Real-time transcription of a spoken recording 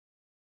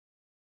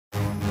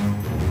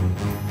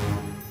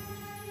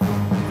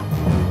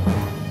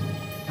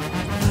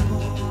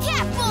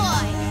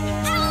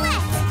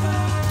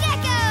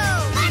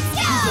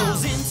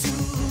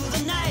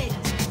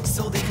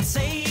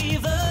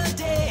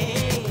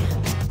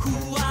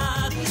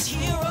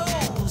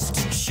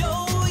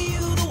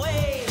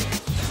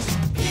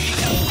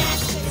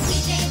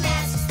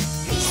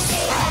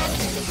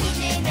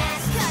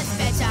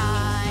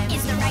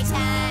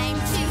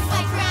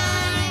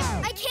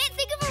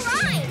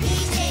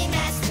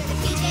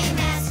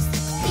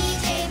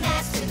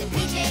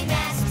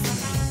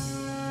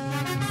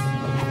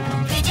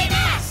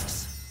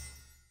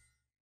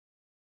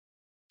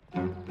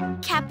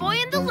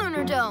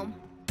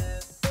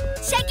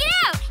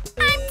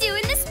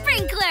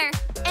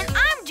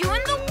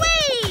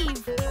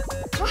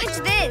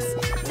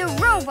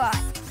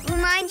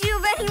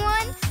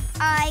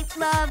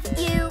love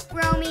you,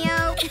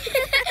 Romeo.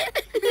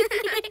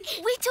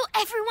 Wait till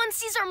everyone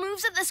sees our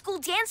moves at the school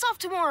dance-off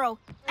tomorrow.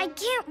 I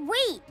can't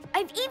wait.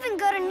 I've even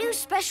got a new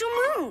special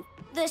move.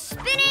 The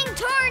spinning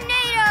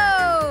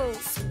tornado!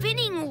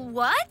 Spinning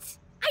what?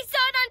 I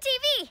saw it on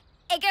TV.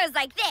 It goes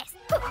like this.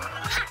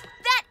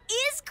 That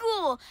is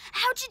cool.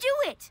 How'd you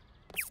do it?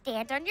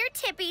 Stand on your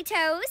tippy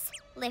toes,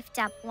 lift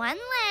up one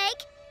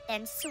leg,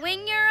 then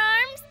swing your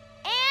arms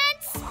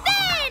and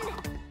spin!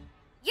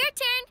 Your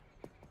turn.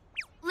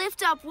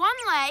 Lift up one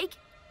leg,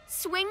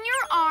 swing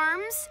your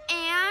arms,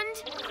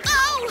 and...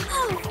 Oh!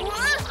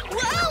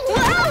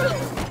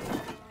 Whoa!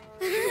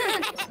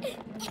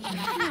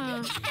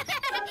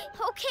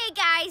 Okay,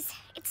 guys,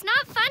 it's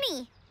not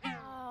funny.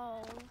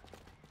 Oh.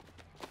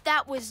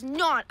 That was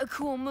not a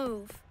cool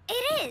move.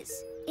 It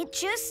is. It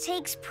just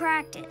takes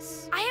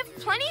practice. I have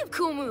plenty of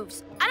cool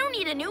moves. I don't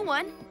need a new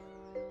one.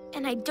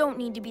 And I don't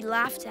need to be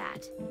laughed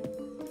at.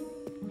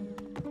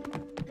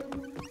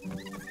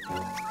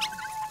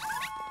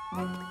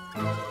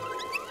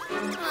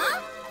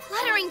 Huh?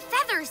 Fluttering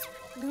feathers.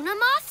 Luna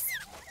moths?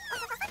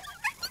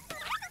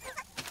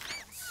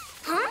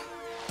 Huh?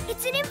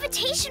 It's an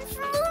invitation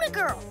from Luna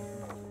Girl.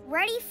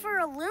 Ready for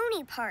a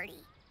loony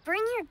party.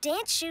 Bring your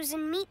dance shoes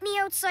and meet me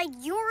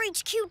outside your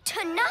HQ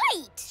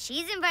tonight.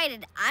 She's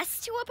invited us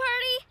to a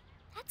party?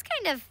 That's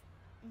kind of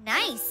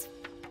nice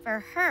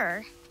for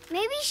her.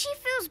 Maybe she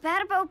feels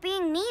bad about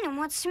being mean and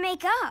wants to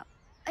make up.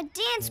 A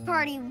dance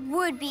party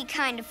would be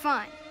kind of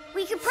fun.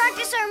 We could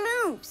practice our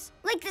moves,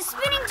 like the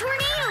spinning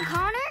tornado,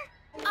 Connor.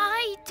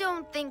 I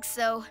don't think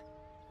so.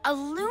 A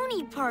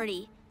loony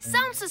party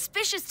sounds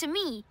suspicious to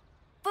me.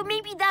 But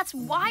maybe that's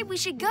why we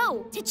should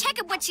go. To check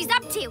out what she's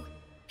up to.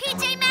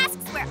 PJ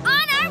Masks, we're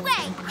on our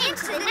way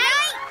into the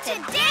night to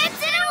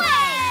dance it away!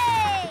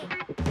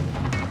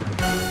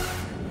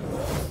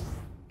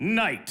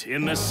 Night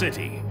in the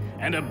city,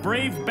 and a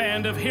brave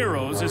band of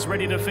heroes is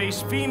ready to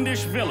face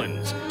fiendish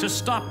villains to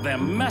stop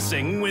them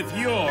messing with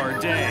your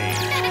day.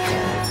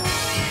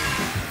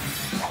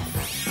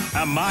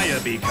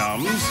 Amaya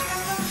becomes...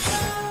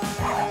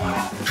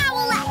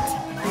 Owlette!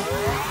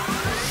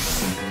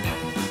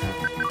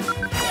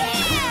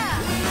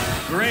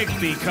 Yeah! Greg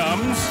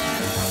becomes...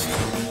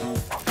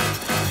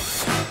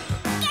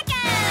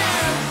 Gekko!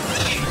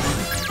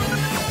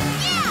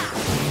 Yeah!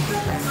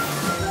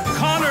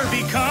 Connor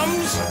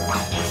becomes...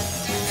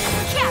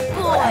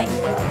 Catboy!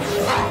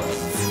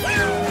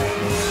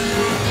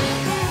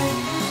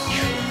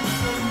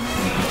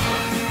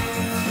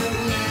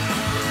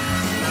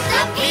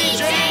 The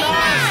PJ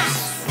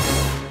Masks!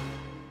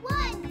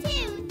 1,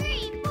 2,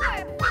 3, 4,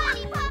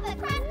 potty pop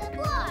across the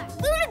floor.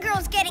 Luna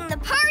Girl's getting the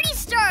party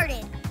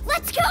started.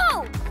 Let's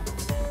go!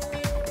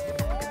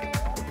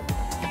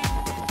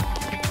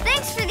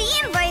 Thanks for the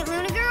invite,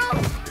 Luna Girl.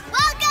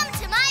 Welcome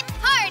to my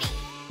party!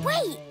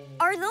 Wait,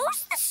 are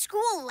those the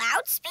school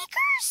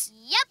loudspeakers?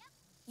 Yep.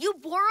 You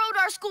borrowed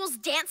our school's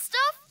dance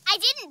stuff? I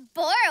didn't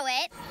borrow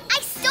it. I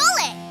stole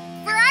it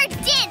for our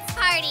dance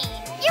party.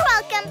 You're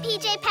welcome,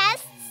 PJ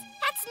Pests.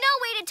 That's no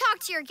way to talk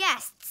to your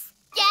guests.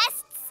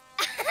 Guests?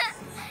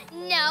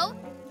 No,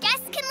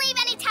 guests can leave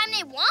anytime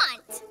they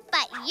want.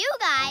 But you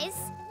guys,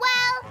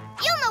 well,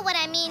 you'll know what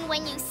I mean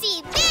when you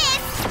see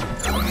this.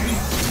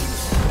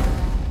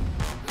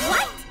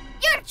 What?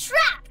 You're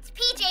trapped,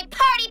 PJ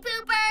Party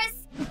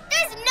Poopers.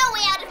 There's no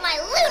way out of my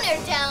Lunar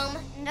Dome.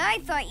 And I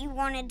thought you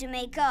wanted to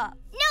make up.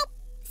 Nope,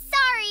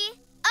 sorry.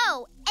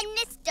 Oh, and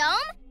this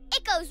dome,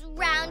 it goes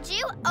round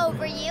you,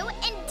 over you,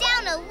 and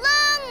down a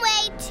long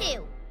way,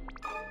 too.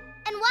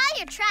 And while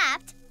you're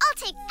trapped, I'll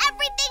take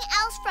everything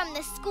else from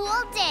the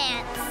school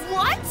dance.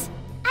 What?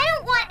 I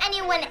don't want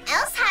anyone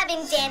else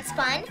having dance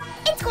fun.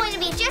 It's going to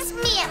be just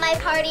me at my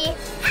party.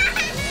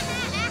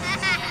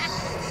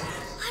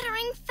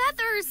 Fluttering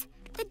feathers!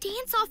 The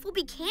dance-off will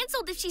be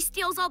canceled if she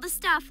steals all the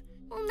stuff.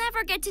 We'll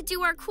never get to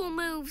do our cool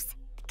moves.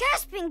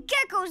 Gasping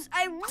geckos,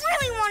 I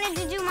really wanted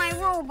to do my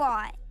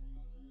robot.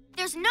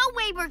 There's no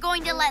way we're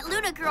going to let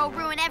Luna Girl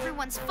ruin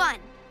everyone's fun.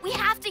 We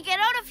have to get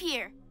out of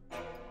here.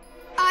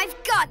 I've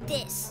got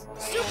this.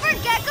 Super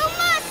Gecko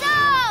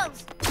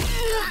muscles!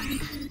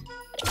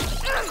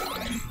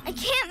 I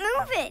can't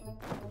move it.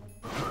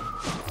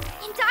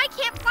 And I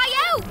can't fly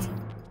out.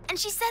 And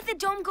she said the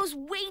dome goes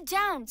way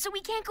down, so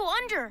we can't go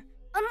under.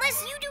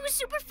 Unless you do a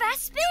super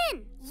fast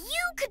spin.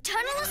 You could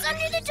tunnel us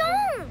under the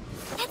dome.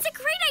 That's a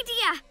great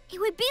idea. It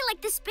would be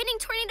like the spinning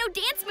tornado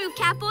dance move,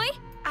 Catboy.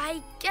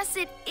 I guess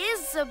it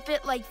is a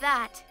bit like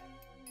that.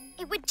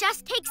 It would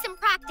just take some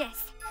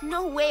practice.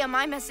 No way am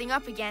I messing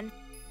up again.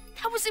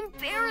 That was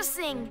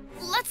embarrassing.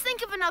 Let's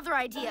think of another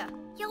idea.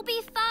 You'll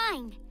be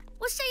fine.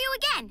 We'll show you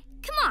again.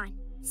 Come on.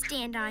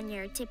 Stand on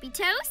your tippy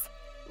toes,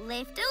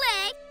 lift a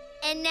leg,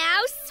 and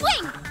now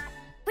swing!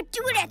 But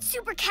do it at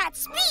super cat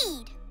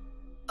speed.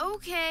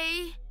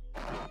 Okay.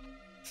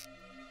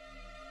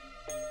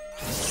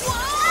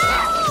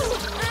 Whoa!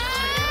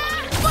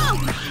 Whoa!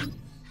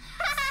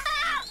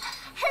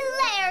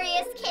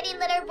 Hilarious, kitty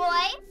litter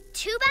boy.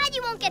 Too bad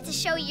you won't get to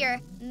show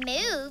your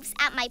moves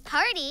at my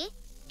party.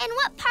 And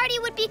what party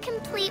would be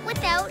complete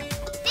without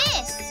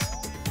this?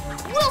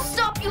 We'll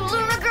stop you,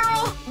 Lunar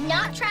Girl!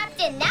 Not trapped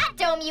in that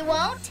dome, you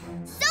won't.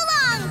 So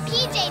long,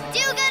 PJ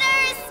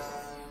Do-Gooders!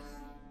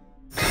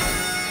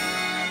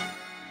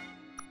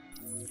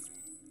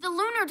 The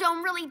Lunar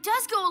Dome really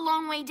does go a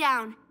long way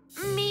down.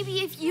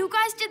 Maybe if you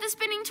guys did the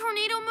spinning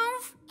tornado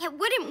move? It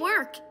wouldn't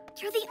work.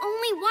 You're the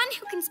only one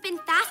who can spin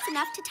fast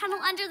enough to tunnel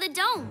under the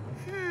dome.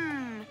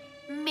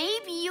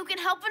 Maybe you can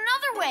help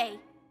another way.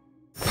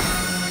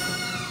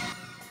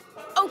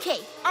 Okay,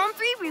 on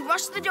three, we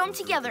rush the dome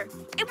together.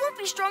 It won't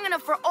be strong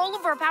enough for all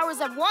of our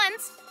powers at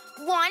once.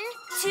 1,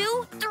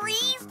 2,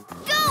 3,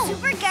 go!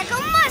 Super Gekko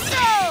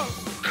muscle!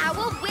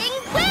 Owl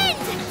Wing Wind!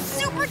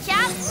 Super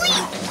Cat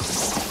Leap!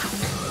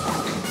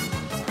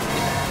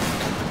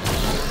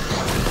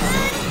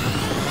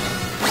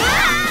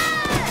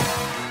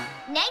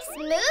 Nice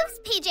moves,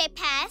 PJ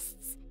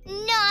Pests.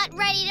 Not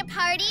ready to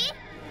party?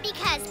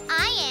 Because I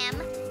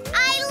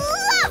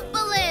love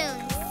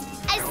balloons!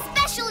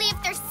 Especially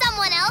if they're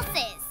someone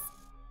else's.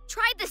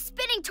 Try the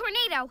spinning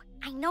tornado.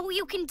 I know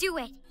you can do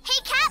it.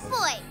 Hey,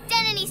 Catboy,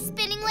 done any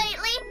spinning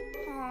lately?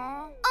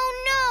 Oh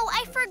no,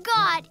 I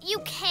forgot. You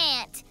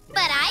can't.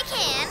 But I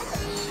can.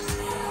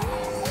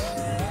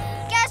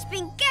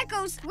 Gasping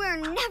geckos, we're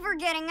never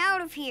getting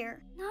out of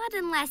here. Not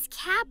unless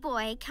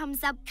Catboy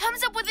comes up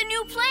with a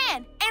new plan,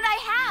 and I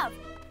have.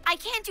 I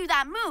can't do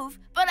that move,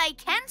 but I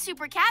can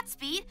super cat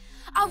speed.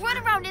 I'll run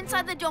around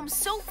inside the dome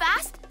so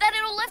fast that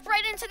it'll lift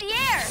right into the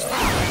air.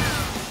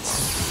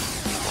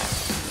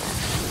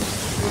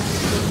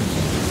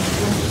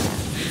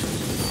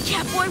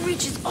 Catboy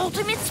reaches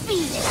ultimate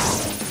speed.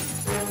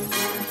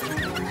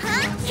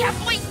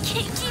 Catboy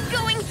can't keep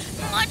going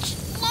much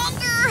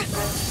longer.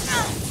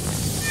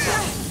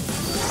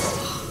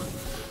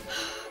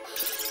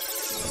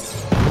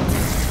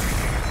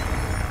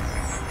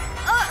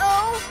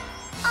 Uh-oh.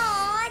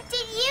 Aw,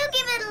 did you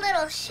give it a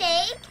little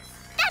shake?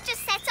 That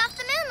just sets off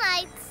the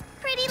moonlights.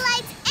 Pretty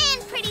lights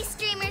and pretty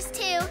streamers,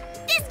 too.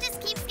 This just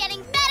keeps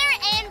getting better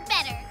and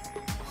better.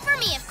 For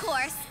me, of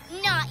course,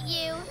 not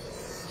you.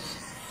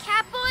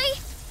 Catboy,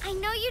 I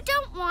know you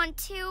don't want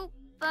to,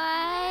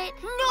 but...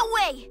 No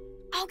way!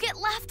 I'll get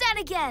laughed at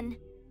again.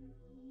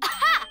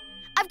 Aha!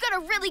 I've got a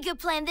really good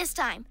plan this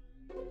time.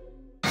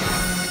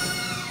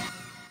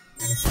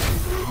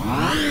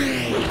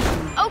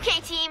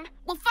 Okay, team.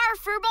 We'll fire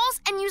furballs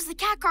and use the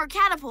cat car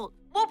catapult.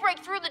 We'll break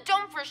through the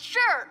dome for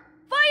sure.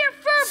 Fire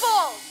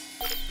furballs!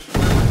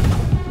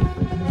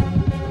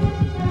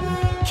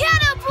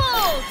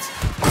 Catapult!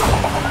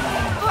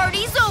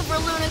 Party's over,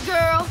 Luna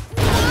Girl.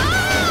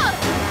 Ah!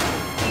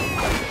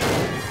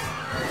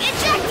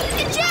 Eject!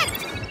 Eject!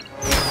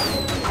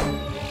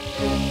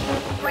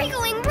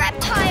 Wriggling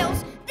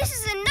reptiles! This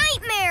is a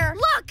nightmare!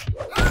 Look!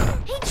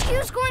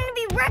 HQ's going to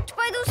be wrecked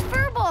by those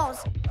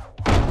furballs!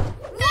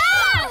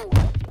 No!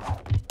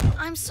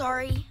 I'm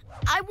sorry.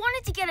 I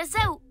wanted to get us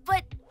out,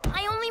 but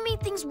I only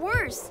made things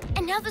worse.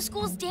 And now the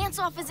school's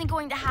dance-off isn't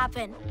going to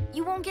happen.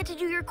 You won't get to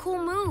do your cool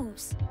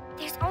moves.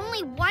 There's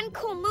only one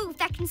cool move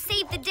that can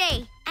save the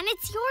day, and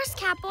it's yours,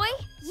 Catboy.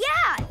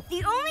 Yeah,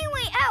 the only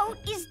way out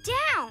is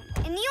down,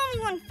 and the only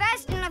one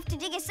fast enough to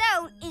dig us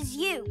out is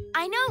you.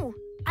 I know.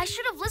 I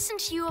should have listened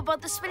to you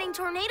about the spinning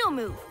tornado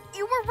move.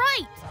 You were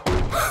right.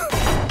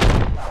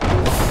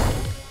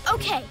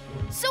 Okay,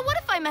 so what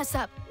if I mess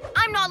up?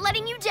 I'm not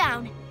letting you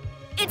down.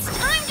 It's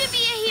time to be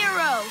a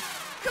hero.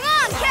 Come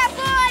on,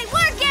 Catboy,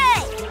 work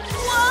it!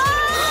 Whoa!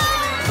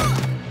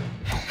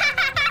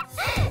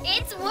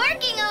 It's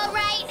working all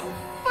right.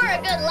 For a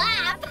good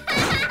laugh.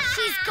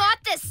 She's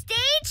got the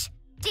stage?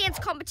 Dance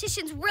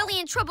competition's really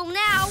in trouble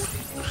now.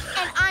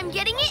 And I'm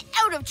getting it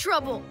out of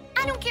trouble.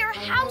 I don't care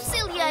how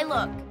silly I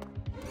look.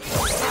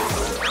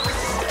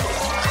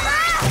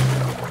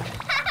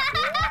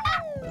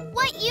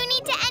 What you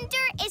need to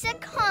enter is a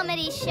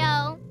comedy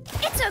show.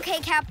 It's okay,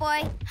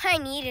 Catboy. I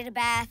needed a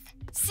bath.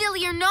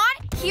 Silly or not,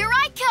 here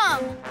I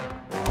come.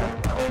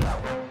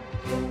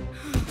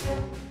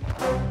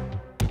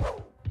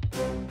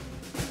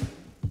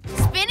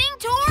 Spinning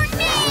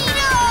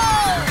tornado!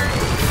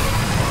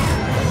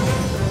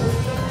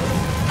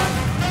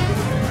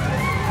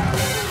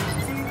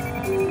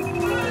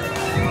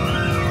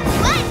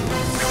 What?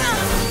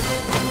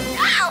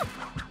 Ow!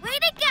 Way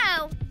to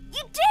go!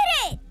 You did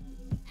it!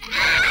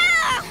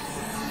 Ah!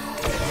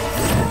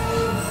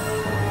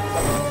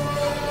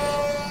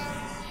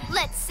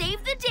 Let's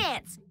save the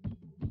dance.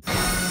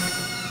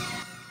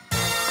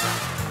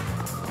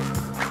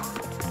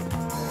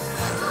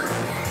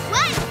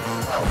 What?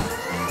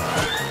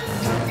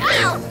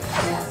 Ow!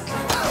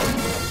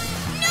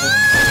 No!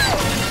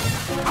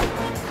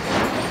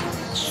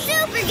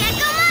 Super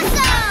Gekko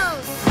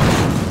muscles!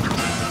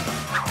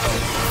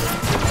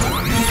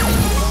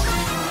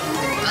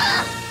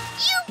 Ugh!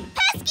 You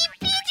pesky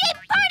PJ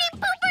party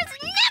poopers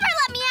never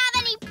let me have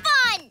any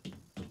fun!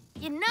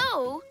 You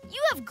know,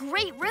 you have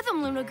great rhythm,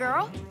 Luna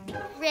Girl.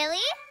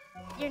 Really?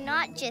 You're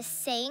not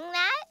just saying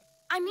that?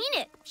 I mean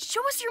it.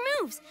 Show us your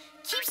moves.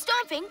 Keep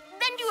stomping,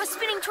 then do a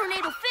spinning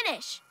tornado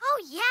finish. Oh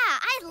yeah,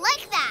 I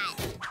like that!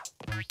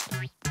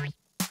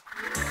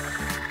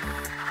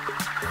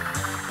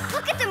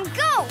 Look at them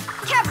go!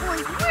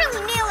 Catboy's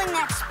really nailing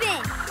that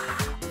spin.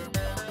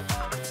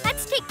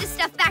 Let's take this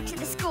stuff back to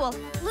the school.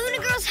 Luna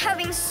Girl's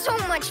having so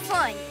much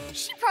fun.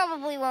 She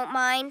probably won't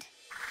mind.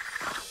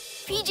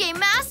 PJ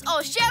Masks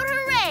all shout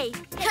hooray!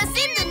 'Cause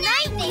in the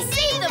night they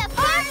save the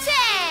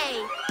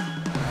party!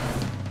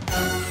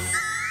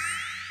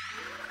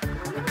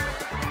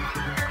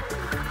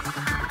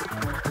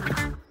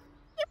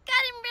 You've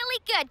got him really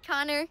good,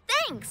 Connor.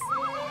 Thanks.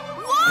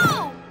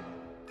 Whoa!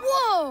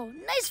 Whoa,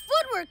 nice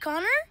footwork,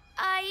 Connor.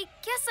 I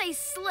guess I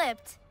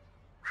slipped.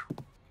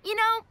 You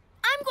know,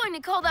 I'm going to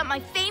call that my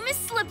famous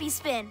slippy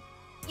spin.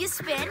 You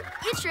spin,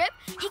 you trip,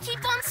 you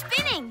keep on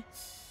spinning.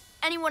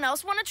 Anyone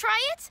else want to try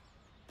it?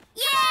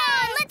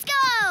 Yeah, let's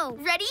go!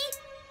 Ready?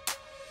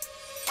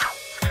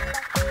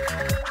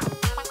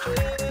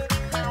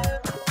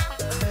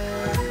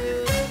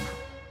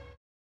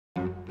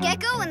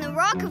 Gekko and the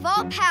Rock of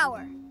All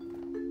Power.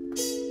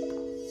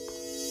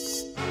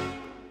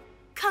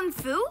 Kung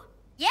Fu?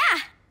 Yeah,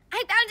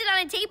 I found it on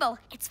a table.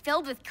 It's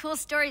filled with cool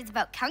stories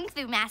about Kung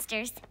Fu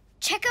masters.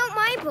 Check out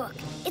my book.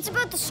 It's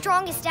about the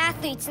strongest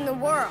athletes in the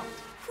world.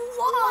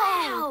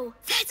 Wow!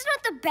 That's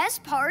not the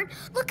best part.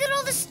 Look at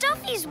all the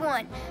stuff he's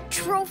won.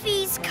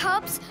 Trophies,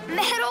 cups,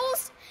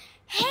 medals.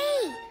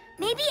 Hey,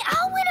 maybe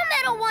I'll win a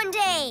medal one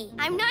day.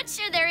 I'm not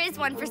sure there is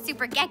one for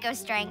Super Gekko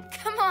strength.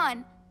 Come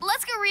on,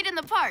 let's go read in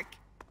the park.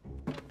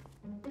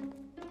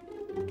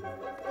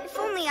 If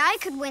only I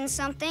could win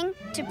something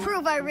to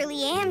prove I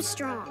really am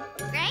strong.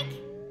 Greg?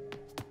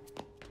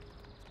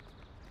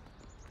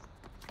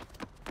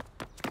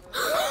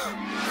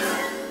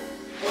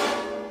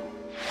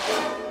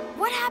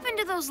 What happened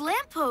to those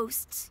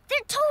lampposts?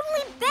 They're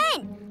totally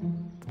bent.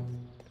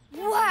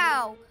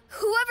 Wow,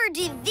 whoever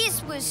did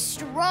this was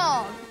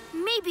strong.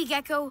 Maybe,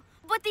 Gekko,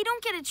 but they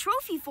don't get a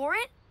trophy for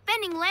it.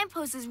 Bending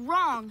lampposts is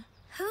wrong.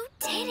 Who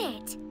did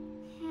it?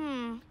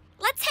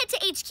 Let's head to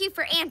HQ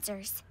for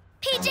answers.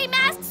 PJ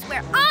Masks,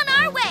 we're on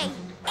our way!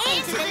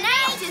 Into the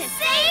night to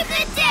save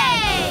the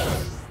day!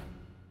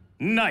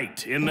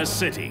 Night in the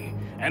city,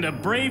 and a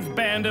brave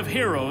band of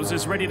heroes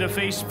is ready to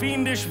face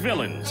fiendish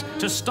villains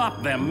to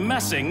stop them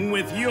messing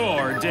with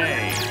your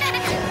day.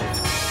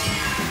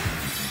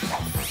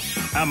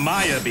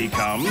 Amaya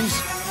becomes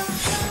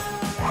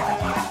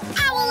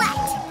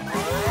Owlette!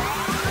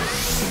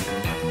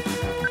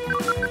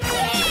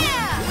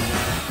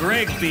 Yeah!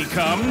 Greg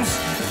becomes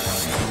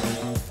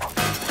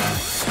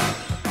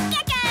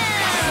Gekko!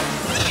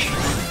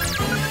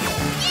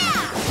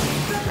 Yeah!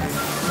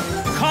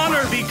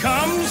 Connor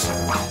becomes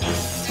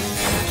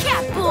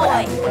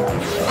Catboy!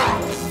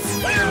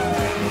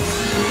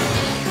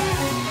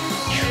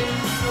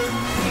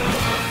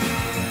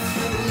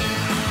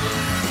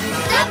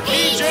 The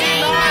PJ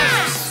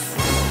Masks!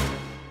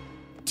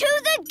 To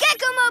the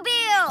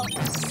Gekko-mobile!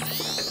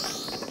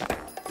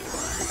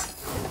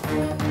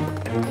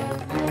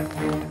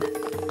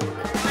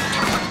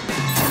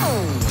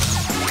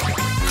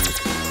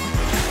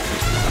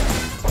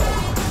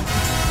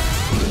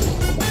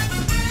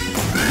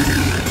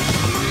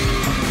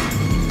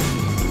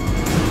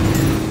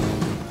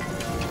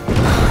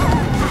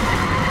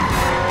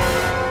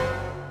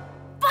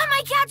 By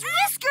my cat's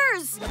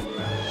whiskers!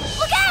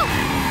 Look out!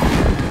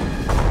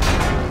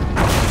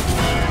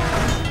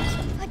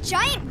 A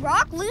giant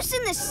rock loose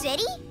in the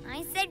city?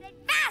 I said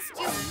fast,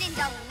 you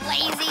ninja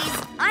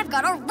lazies! I've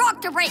got a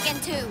rock to break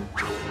into!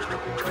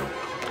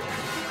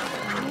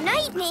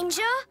 Night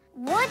Ninja?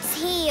 What's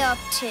he up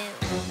to?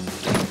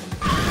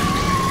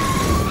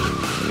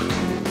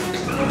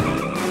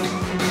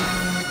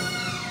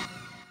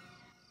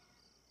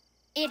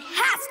 It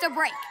has to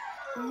break!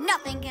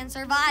 Nothing can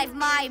survive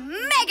my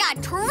mega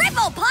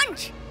triple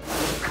punch!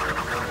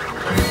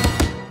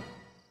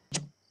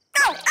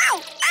 Ow!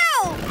 Ow!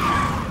 Ow!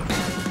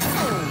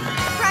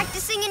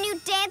 Practicing a new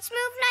dance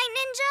move, Night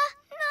Ninja?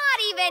 Not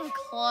even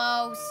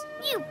close.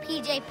 You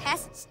PJ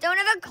pests don't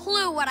have a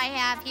clue what I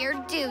have here,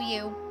 do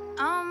you?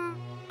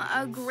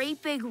 A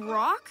great big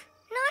rock?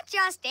 Not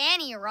just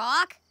any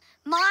rock.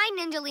 My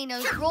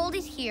Ninjalinos rolled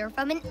it here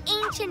from an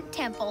ancient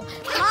temple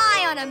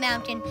high on a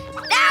mountain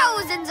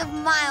thousands of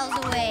miles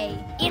away.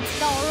 It's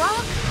the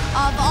Rock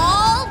of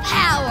All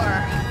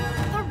Power.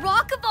 The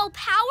Rock of All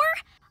Power?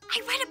 I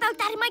read about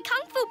that in my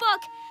Kung Fu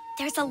book.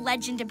 There's a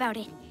legend about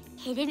it.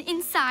 Hidden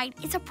inside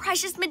is a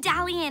precious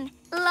medallion.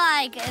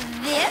 Like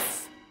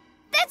this?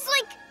 That's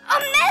like a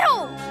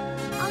medal!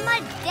 A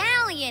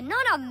medallion,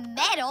 not a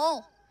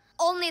medal.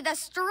 Only the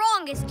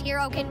strongest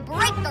hero can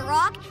break the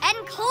rock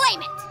and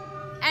claim it.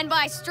 And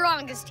by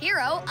strongest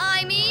hero,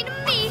 I mean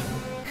me.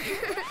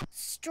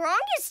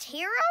 Strongest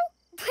hero?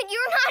 But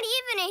you're not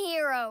even a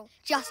hero.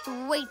 Just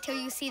wait till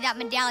you see that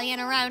medallion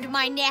around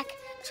my neck.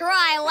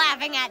 Try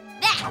laughing at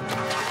that.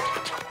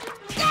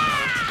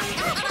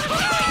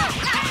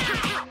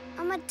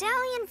 A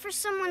medallion for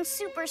someone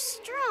super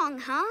strong,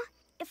 huh?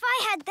 If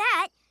I had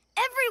that,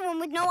 everyone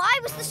would know I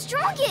was the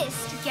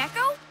strongest.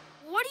 Gekko?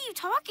 What are you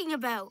talking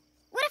about?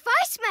 What if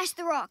I smash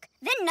the rock?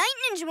 Then Night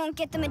Ninja won't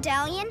get the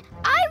medallion.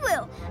 I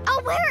will.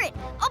 I'll wear it.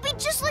 I'll be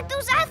just like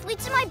those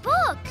athletes in my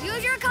book.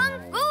 Use your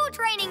kung fu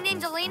training,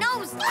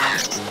 Ninjalinos.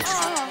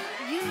 Oh,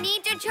 you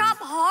need to chop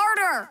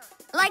harder.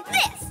 Like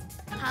this.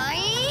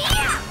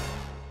 Hi-ya!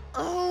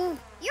 Oh,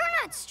 you're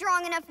not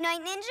strong enough,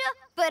 Night Ninja,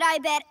 but I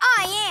bet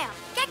I am.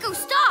 Gekko,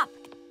 stop!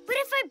 But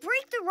if I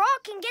break the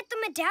rock and get the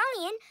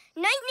medallion,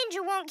 Night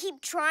Ninja won't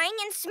keep trying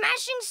and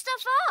smashing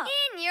stuff up.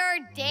 In your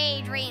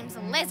daydreams,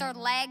 lizard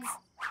legs.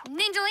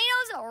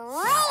 Ninjalinos,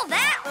 roll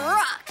that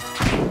rock!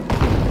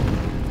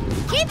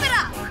 Keep it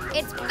up!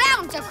 It's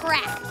bound to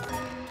crack!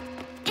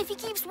 If he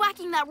keeps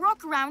whacking that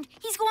rock around,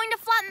 he's going to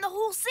flatten the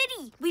whole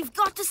city. We've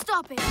got to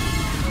stop it.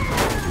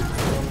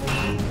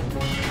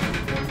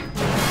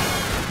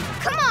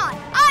 Come on!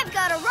 I've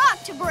got a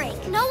rock to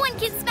break. No one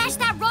can smash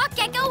that rock,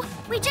 Gekko.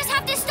 We just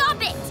have to stop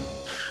it.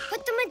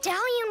 But the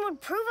medallion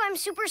would prove I'm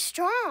super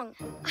strong.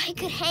 I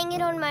could hang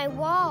it on my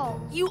wall.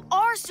 You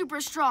are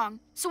super strong,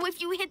 so if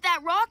you hit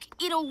that rock,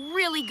 it'll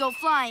really go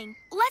flying.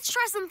 Let's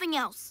try something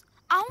else.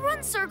 I'll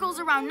run circles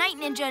around Night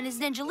Ninja and his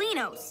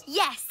Ninjalinos.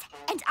 Yes,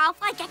 and I'll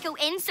fly Gekko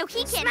in so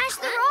he can... Smash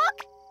the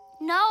rock?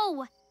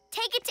 No,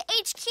 take it to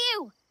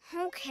HQ.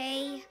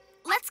 Okay.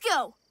 Let's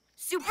go.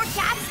 Super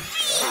Cat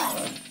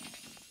Speed!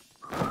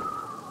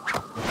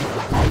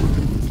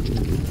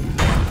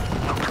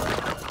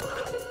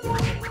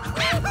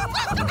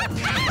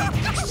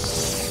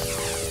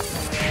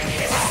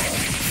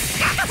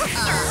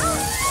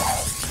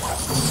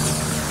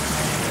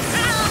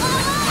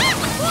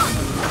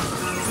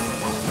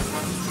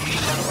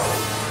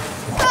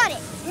 Got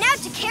it! Now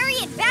to carry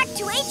it back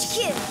to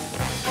HQ.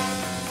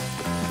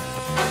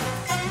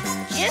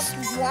 Just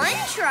one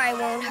try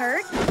won't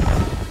hurt.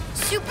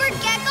 Super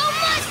Gekko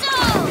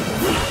muscle!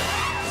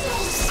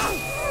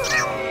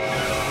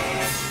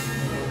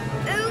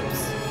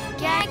 Oops.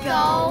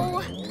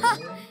 Gekko! Huh,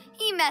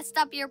 he messed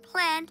up your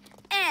plan,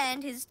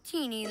 and his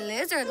teeny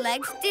lizard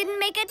legs didn't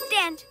make a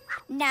dent.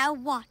 Now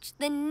watch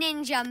the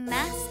Ninja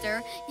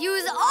Master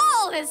use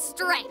all his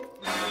strength.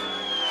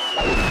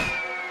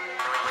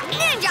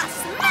 Ninja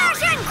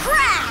smash and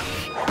crash!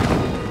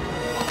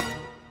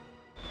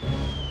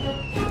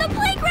 The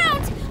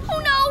playground! Oh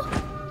no!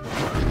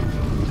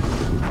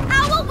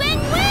 Owl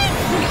win-win!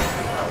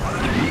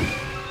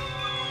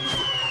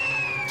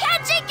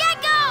 Catch it,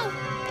 Gekko!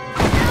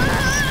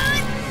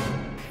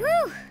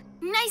 Whew.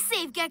 Nice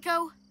save,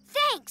 Gekko.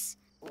 Thanks.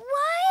 Why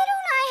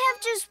don't I have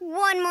just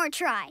one more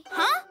try?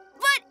 Huh?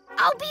 But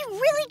I'll be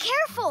really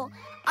careful.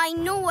 I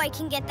know I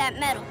can get that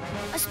medal,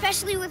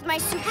 especially with my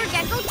Super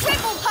Gekko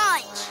triple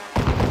punch.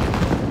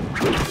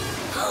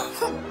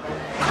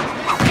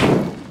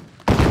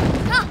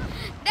 Huh,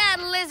 that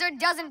lizard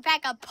doesn't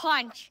pack a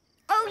punch.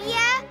 Oh,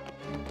 yeah?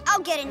 I'll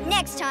get it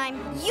next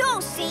time.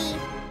 You'll see.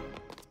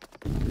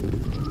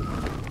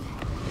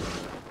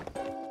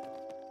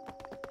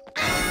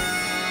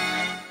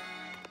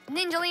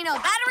 Ninjalino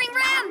battering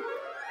ram.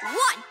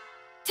 1,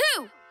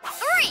 2,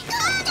 3.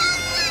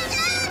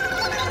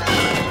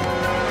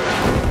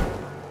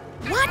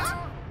 What?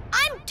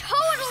 I'm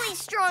totally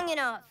strong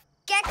enough.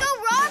 Gekko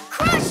Rock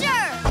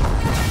Crusher!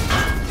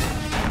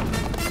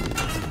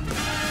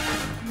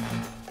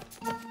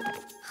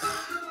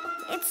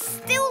 It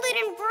still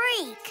didn't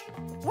break.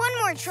 One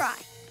more try.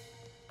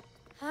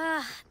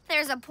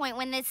 There's a point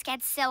when this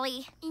gets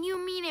silly.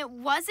 you mean it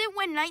wasn't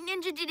when Night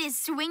Ninja did his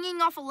swinging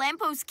off a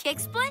lamppost kick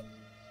split?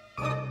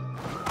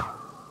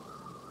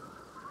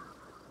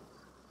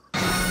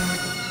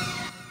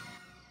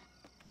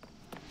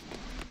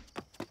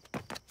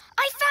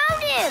 I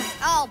found him!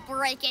 I'll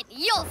break it,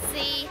 you'll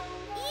see.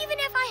 Even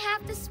if I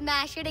have to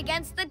smash it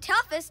against the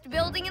toughest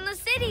building in the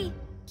city.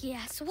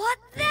 Guess what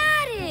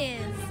that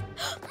is?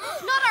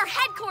 Not our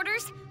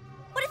headquarters.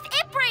 What if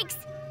it breaks?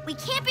 We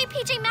can't be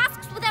PJ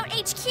Masks without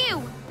HQ.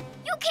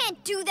 You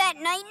can't do that,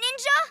 Night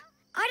Ninja!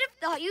 I'd have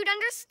thought you'd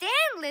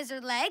understand,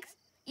 Lizard Legs.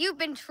 You've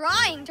been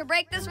trying to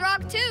break this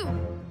rock, too.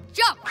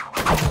 Jump!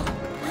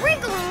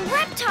 Wriggling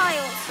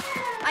reptiles!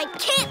 I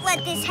can't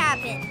let this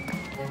happen.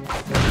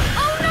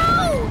 Oh,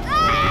 no!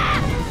 Ah!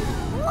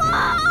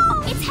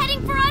 Whoa! It's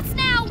heading for us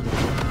now!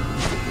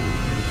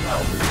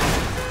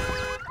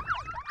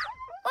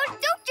 Oh,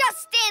 don't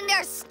just stand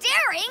there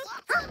staring!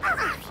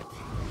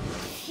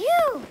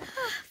 Phew!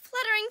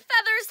 Fluttering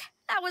feathers.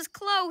 That was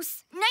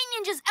close. Night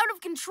Ninja's out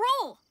of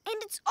control.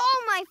 And it's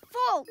all my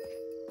fault.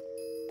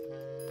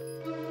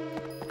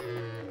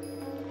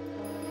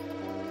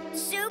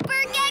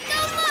 Super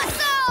Gekko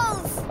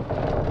muscles!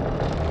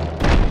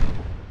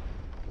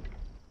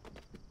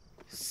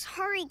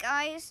 Sorry,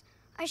 guys.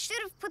 I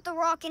should have put the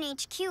rock in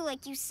HQ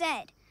like you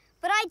said.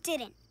 But I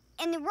didn't.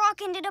 And the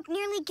rock ended up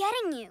nearly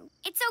getting you.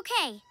 It's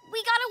okay.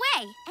 We got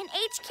away, and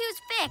HQ's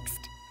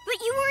fixed.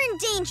 But you were in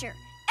danger.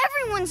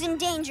 Everyone's in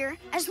danger,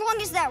 as long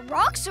as that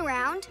rock's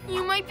around.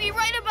 You might be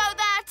right about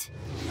that.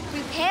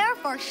 Prepare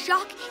for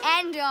shock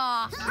and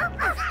awe.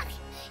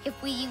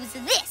 If we use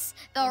this,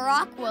 the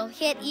rock will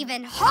hit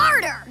even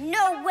harder.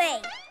 No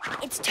way.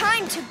 It's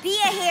time to be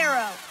a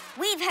hero.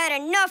 We've had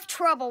enough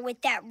trouble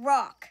with that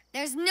rock.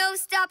 There's no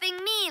stopping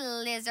me,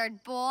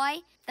 lizard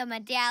boy. The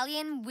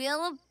medallion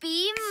will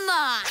be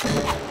mine.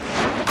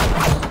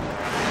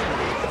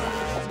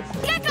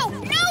 Gekko,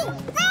 no!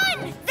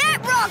 Run!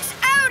 That rock's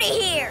out of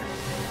here!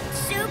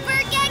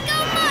 Super Gekko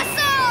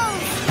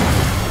muscles!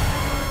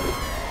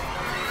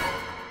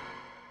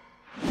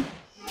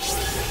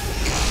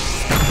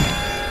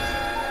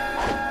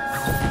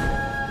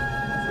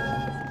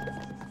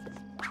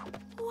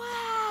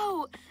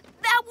 Wow!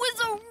 That was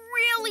a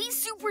really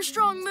super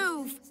strong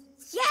move.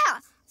 Yeah,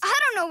 I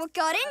don't know what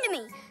got into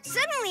me.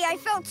 Suddenly I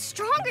felt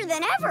stronger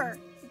than ever.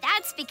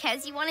 That's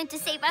because you wanted to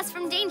save us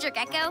from danger,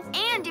 Gekko.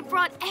 And it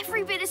brought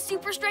every bit of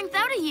super strength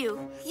out of you.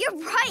 You're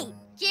right.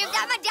 Give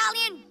that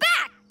medallion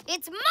back!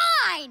 It's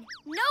mine!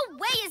 No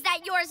way is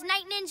that yours,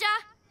 Night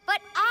Ninja.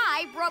 But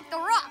I broke the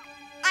rock.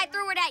 I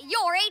threw it at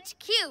your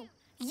HQ.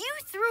 You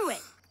threw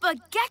it,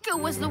 but Gekko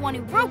was the one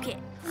who broke it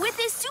with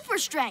his super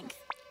strength.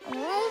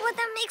 Oh, but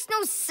that makes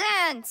no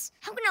sense.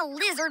 How can a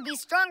lizard be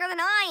stronger than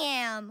I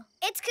am?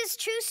 It's because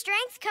true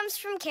strength comes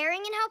from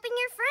caring and helping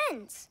your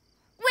friends.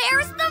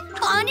 Where's the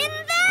fun in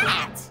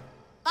that?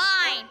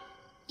 Fine.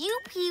 You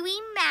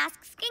Pee-wee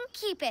masks can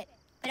keep it.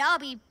 But I'll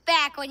be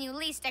back when you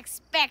least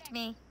expect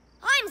me.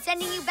 I'm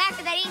sending you back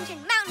to that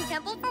ancient mountain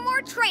temple for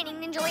more training,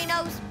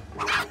 Ninjalinos.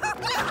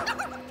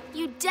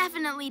 You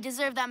definitely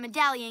deserve that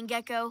medallion,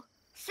 Gekko.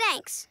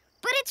 Thanks,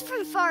 but it's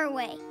from far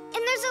away, and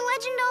there's a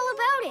legend all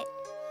about it.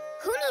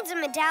 Who needs a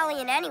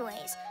medallion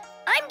anyways?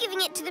 I'm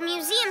giving it to the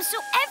museum so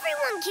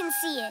everyone can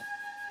see it.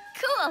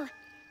 Cool.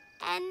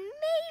 And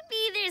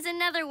maybe there's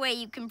another way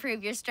you can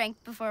prove your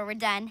strength before we're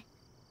done.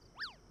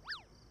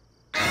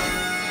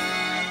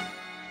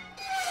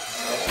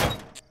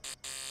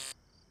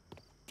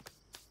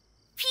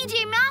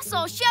 PJ Masks,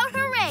 shout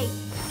hooray!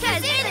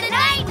 'Cause in the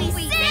night we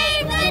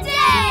save the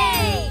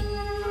day!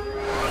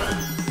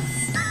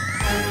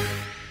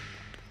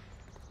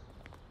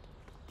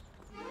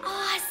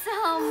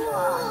 Awesome!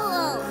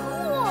 Cool!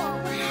 Wow!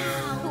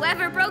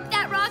 Whoever broke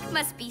that rock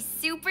must be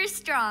super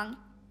strong.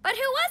 But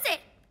who was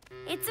it?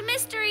 It's a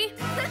mystery.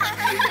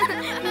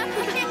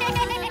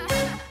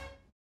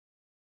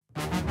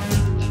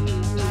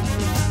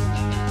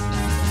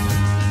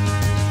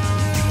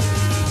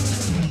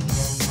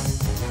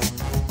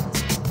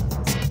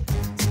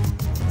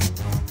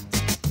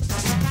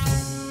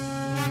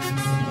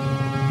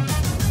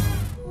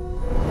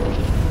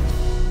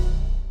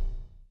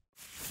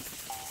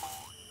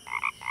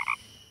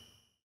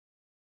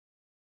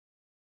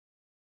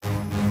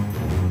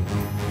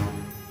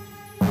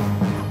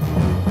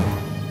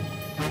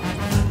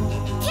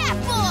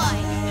 Catboy!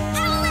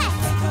 Owlette!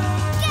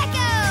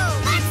 Gekko!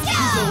 Let's go!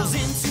 Goes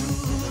into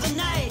the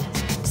night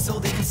so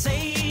they can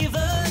save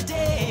the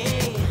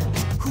day.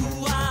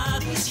 Who are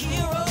these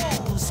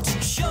heroes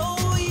to show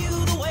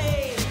you the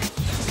way?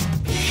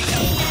 PJ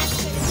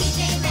Masks with the PJ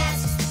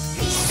Masks.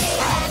 PJ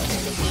Masks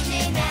with the PJ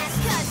Masks.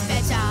 'Cause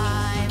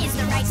bedtime is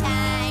the right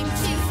time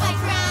to fight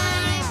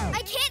crime.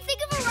 I can't think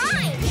of a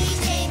rhyme.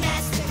 PJ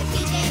Masks with the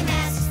PJ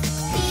Masks.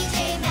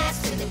 PJ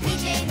Masks with the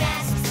PJ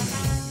Masks.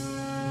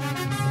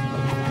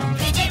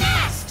 PJ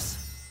Masks!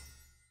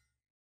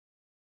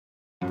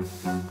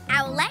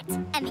 Owlette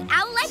and the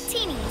Owlette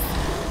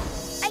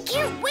Teenies. I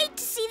can't wait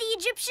to see the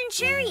Egyptian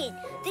chariot.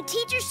 The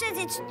teacher says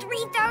it's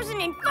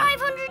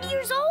 3,500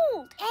 years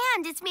old.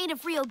 And it's made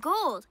of real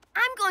gold.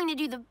 I'm going to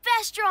do the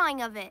best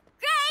drawing of it.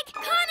 Greg!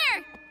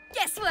 Connor!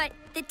 Guess what?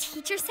 The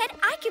teacher said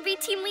I could be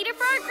team leader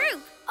for our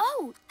group.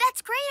 Oh,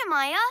 that's great,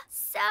 Amaya.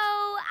 So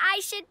I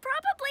should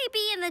probably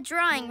be in the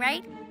drawing,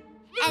 right?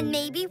 And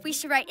maybe we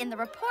should write in the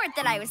report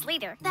that I was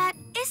leader. That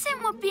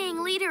isn't what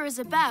being leader is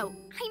about.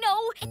 I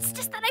know, it's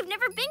just that I've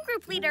never been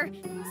group leader,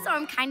 so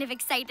I'm kind of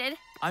excited.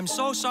 I'm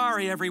so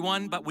sorry,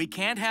 everyone, but we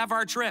can't have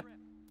our trip.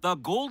 The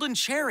golden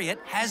chariot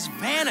has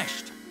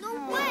vanished. No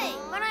way,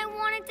 but I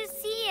wanted to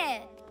see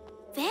it.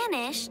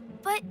 Vanished?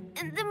 But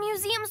the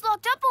museum's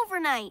locked up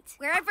overnight.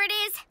 Wherever it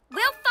is,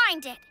 we'll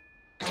find it.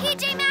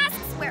 PJ Masks,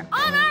 we're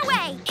on our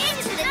way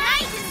into the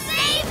night to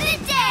save the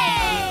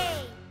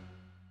day!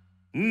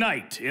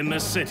 Night in the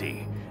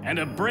city, and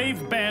a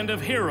brave band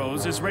of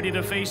heroes is ready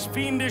to face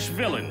fiendish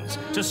villains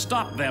to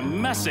stop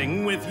them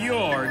messing with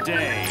your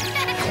day.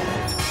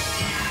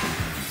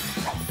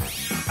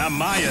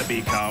 Amaya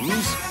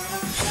becomes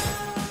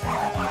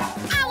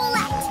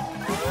Owlette!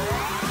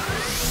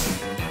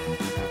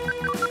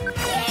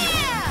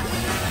 Yeah!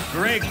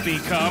 Greg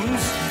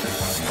becomes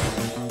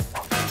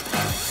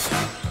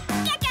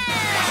Gekko!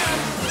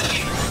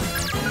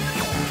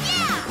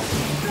 Yeah!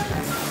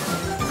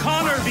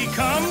 Connor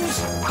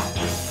becomes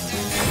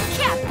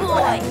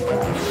Catboy!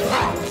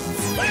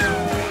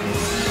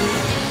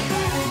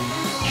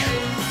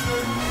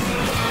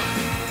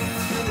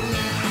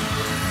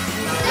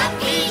 The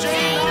PJ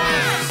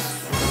Masks!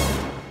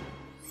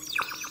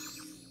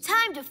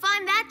 Time to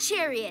find that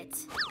chariot.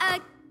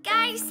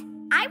 Guys,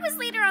 I was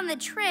leader on the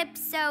trip,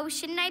 so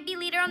shouldn't I be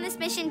leader on this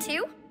mission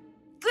too?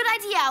 Good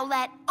idea,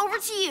 Owlette. Over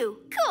to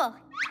you. Cool.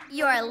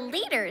 Your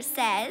leader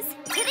says,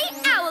 to the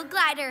Owl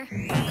Glider.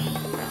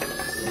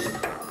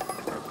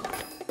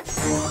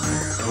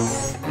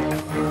 Let's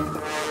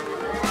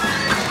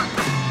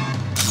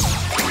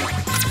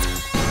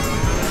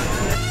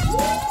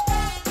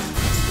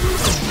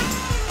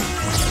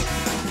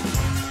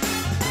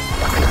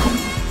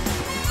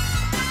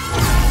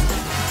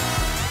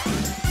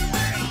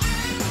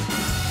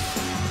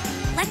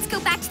go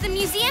back to the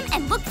museum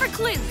and look for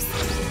clues.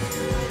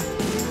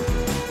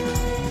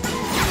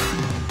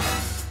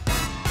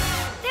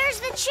 There's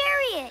the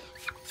chariot.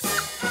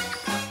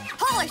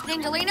 Polish,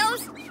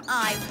 Ninjalinos.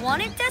 I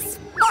want it to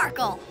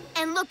sparkle.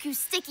 And look whose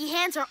sticky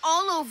hands are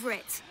all over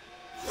it.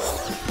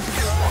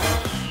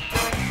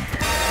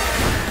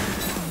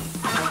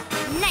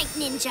 Night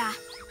Ninja.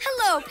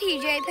 Hello,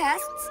 PJ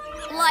Pests.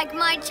 Like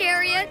my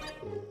chariot?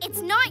 It's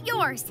not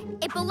yours.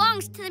 It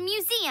belongs to the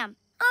museum.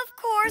 Of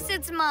course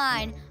it's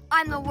mine.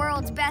 I'm the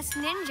world's best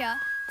ninja,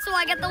 so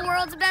I get the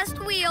world's best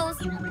wheels.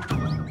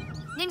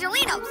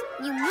 Ninjalinos,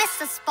 you missed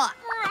a spot.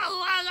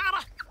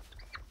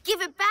 Give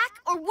it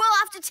back or we'll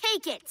have to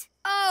take it.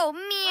 Oh,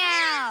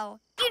 meow.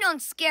 You don't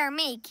scare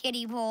me,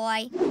 kitty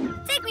boy.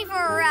 Take me for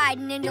a ride,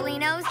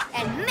 Ninjalinos,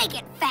 and make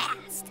it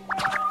fast.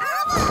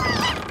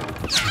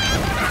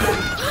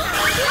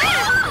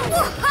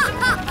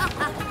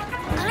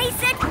 I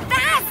said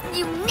fast,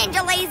 you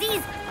ninja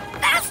lazies!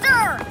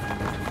 Faster!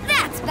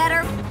 That's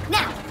better.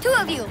 Now, two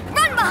of you,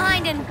 run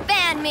behind and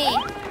fan me.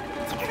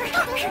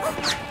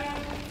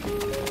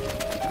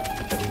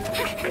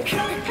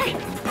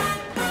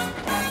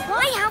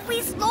 Why have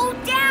we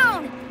slowed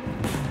down?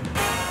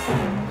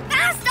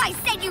 Fast, I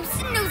said, you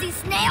snoozy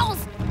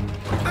snails!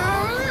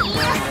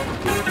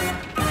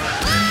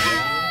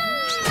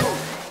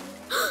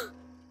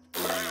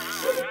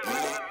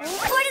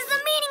 What is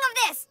the meaning of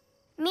this?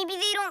 Maybe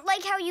they don't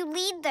like how you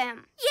lead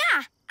them.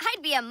 Yeah,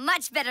 I'd be a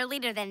much better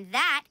leader than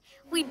that.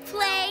 We'd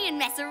play and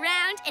mess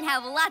around and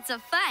have lots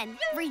of fun.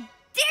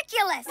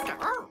 Ridiculous!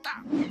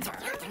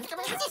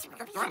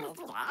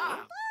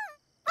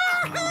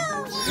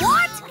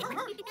 What?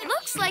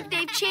 Looks like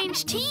they've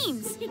changed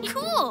teams.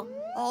 Cool.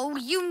 Oh,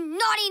 you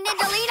naughty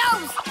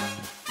Ninjalinos!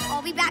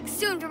 I'll be back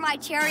soon for my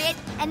chariot,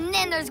 and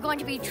then there's going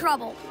to be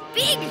trouble.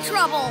 Big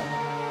trouble!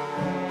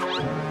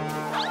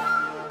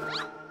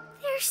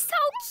 They're so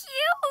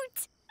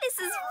cute. This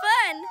is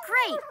fun.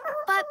 Great.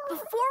 But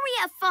before we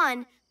have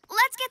fun,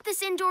 let's get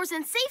this indoors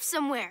and safe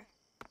somewhere.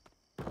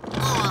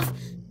 Ugh,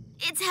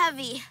 it's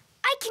heavy.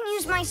 I can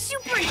use my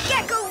super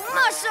Gekko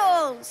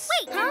muscles!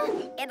 Wait,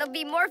 It'll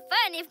be more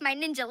fun if my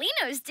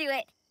Ninjalinos do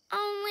it.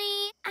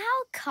 Only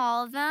I'll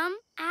call them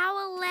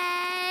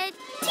Owlette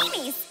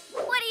Teenies.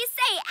 What do you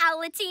say,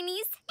 Owlette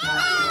Teenies?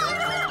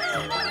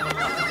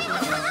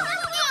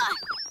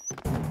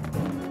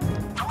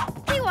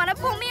 They want to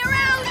pull me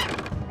around.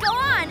 Go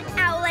on,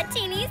 Owlette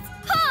Teenies.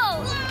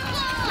 Pull!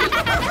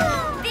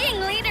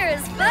 Being leader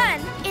is fun.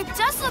 It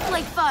does look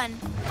like fun,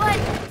 but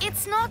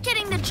it's not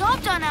getting the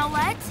job done,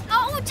 Owlette.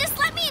 Oh, just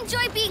let me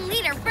enjoy being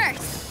leader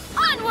first.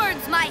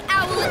 Onwards, my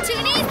Owlette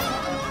Teenies!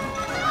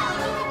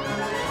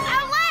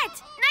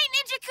 Owlette! Night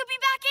Ninja could be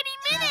back any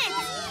minute!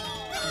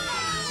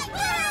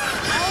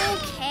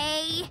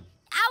 Okay.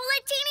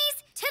 Owlette Teenies,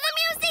 to the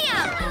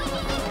museum!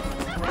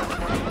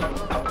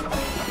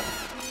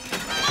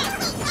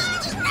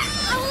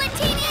 Owlette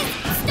Teenies,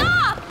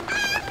 stop!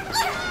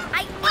 I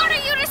order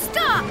you to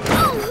stop!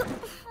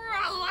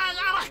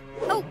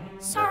 Oh,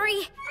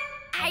 sorry.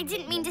 I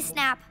didn't mean to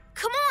snap.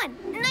 Come on,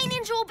 Night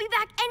Ninja will be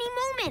back any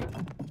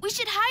moment. We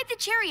should hide the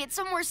chariot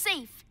somewhere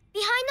safe.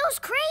 Behind those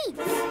crates!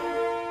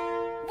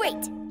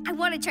 Wait, I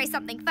want to try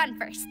something fun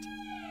first.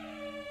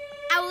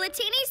 Owlette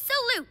Teenies,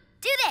 salute!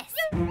 Do this!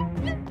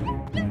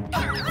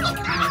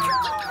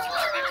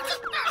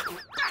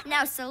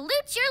 Now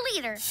salute your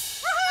leader.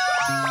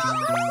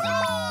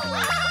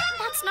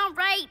 That's not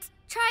right.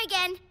 Try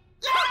again.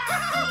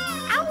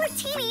 Owlette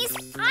Teenies,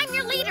 I'm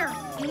your leader.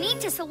 You need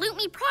to salute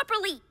me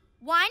properly.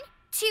 1,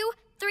 2,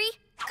 3,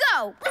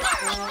 go!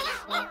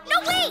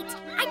 No, wait!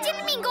 I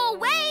didn't mean go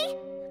away!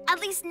 At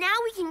least now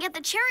we can get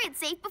the chariot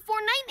safe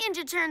before Night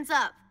Ninja turns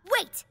up.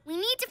 Wait, we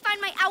need to find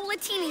my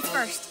Owlette Teenies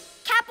first.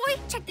 Catboy,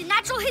 check the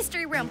natural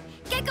history room.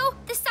 Gekko,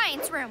 the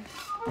science room.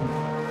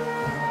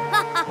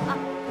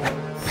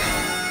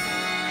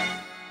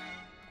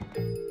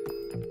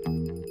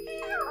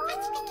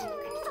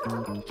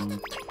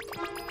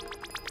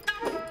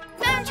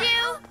 Found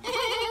you!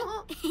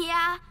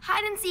 Yeah,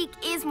 hide and seek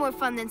is more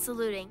fun than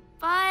saluting.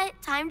 But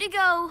time to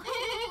go.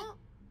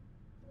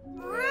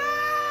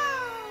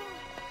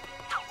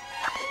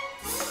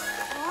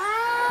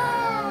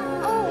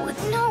 Oh,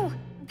 no,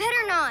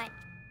 better not.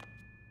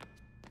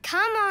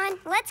 Come on,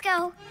 let's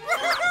go.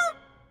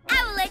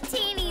 Owlette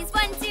Teenies,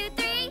 1, 2,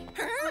 3.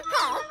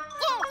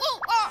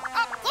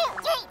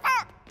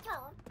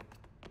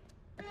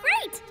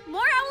 Great,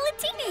 more Owlette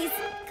Teenies.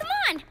 Come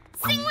on,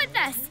 sing with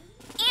us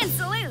and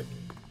salute.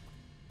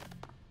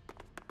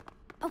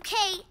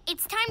 Okay,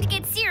 it's time to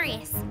get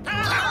serious.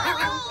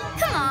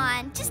 Come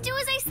on, just do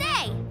as I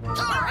say.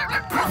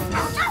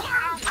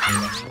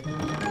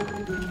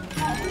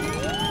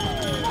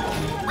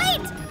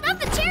 Wait, not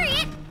the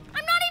chariot.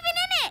 I'm not even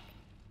in it.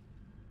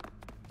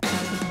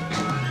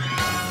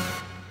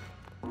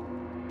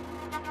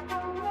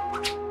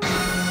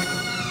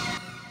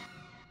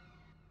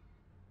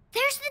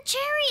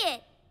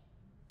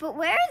 But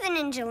where are the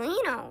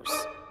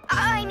Ninjalinos?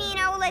 I mean,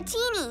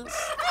 Owlettinis.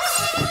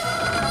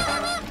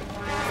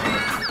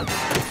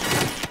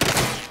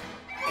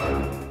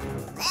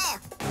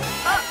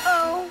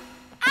 Uh-oh.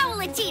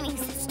 Owlettinis,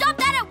 stop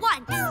that at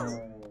once!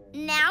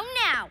 Now,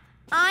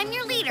 I'm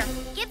your leader.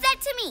 Give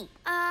that to me.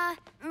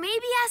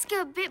 Maybe ask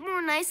a bit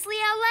more nicely,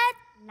 Owlette?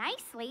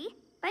 Nicely,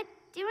 but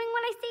doing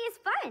what I say is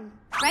fun.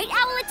 Right,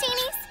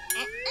 Owlettinis?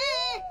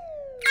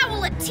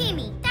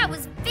 Owlettini, that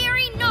was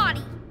very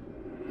naughty.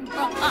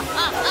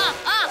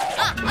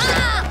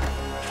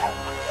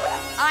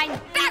 I'm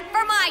back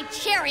for my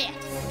chariot.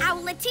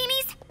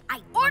 Owlettinis,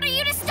 I order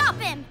you to stop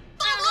him.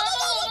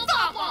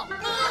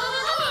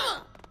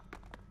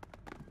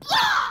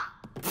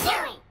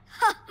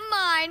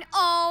 Mine,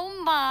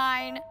 oh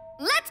mine.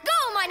 Let's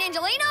go, my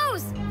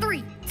Ninjalinos.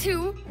 3,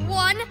 2,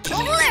 1, lift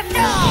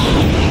off!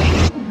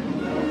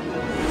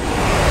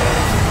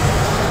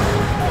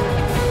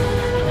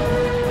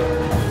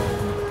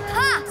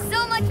 Ha!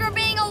 So much for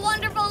being a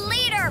wonderful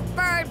leader,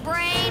 bird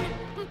brain.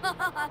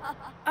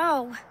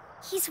 Oh,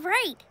 he's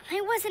right.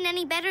 I wasn't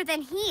any better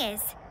than he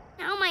is.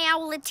 Now my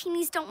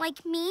Owlettinis don't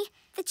like me.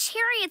 The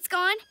chariot's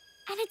gone,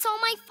 and it's all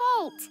my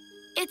fault.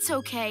 It's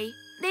okay.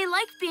 They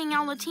liked being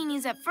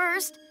Owlettinis at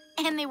first,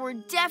 and they were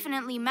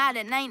definitely mad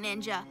at Night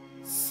Ninja.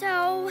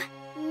 So,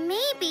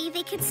 maybe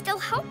they could still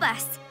help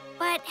us.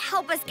 But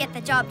help us get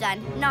the job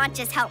done, not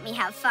just help me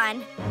have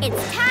fun.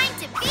 It's time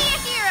to be a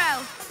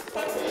hero.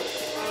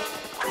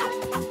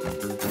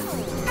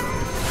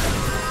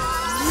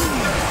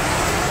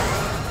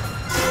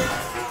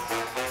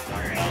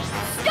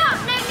 Stop,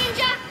 Night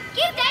Ninja!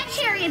 Give that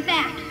chariot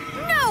back!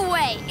 No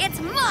way! It's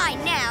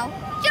mine now!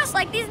 Just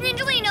like these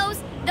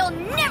Ninjalinos, they'll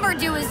never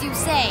do as you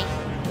say.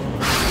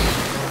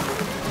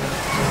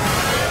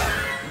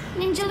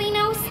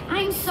 Ninjalinos,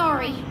 I'm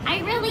sorry. I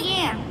really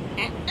am.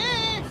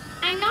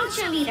 I'm not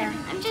your leader.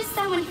 I'm just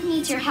someone who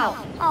needs your help.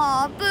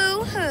 Aw,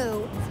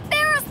 boo-hoo.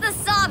 Spare us the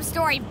sob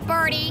story,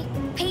 Birdie.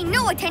 Pay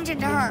no attention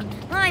to her.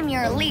 I'm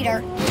your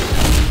leader.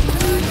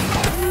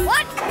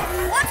 What?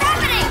 What's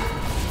happening?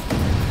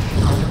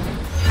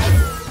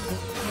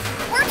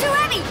 We're too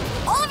heavy.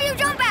 All of you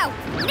jump out.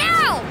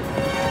 Now!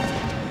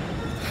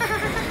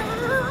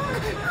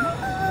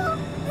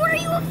 What are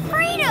you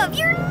afraid of?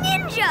 You're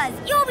ninjas.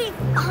 You'll be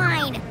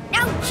fine.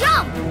 Now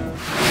jump!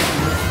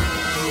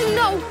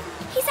 No!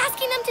 He's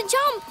asking them to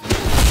jump!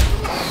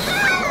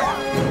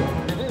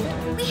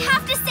 We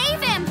have to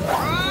save him!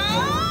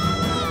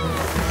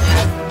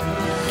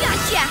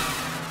 Gotcha!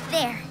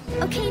 There.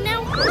 Okay, now...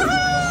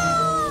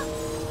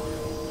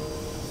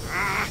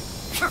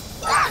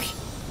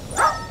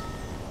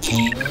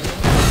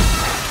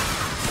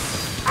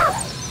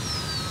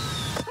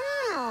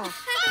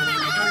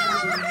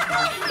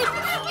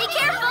 Be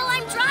careful,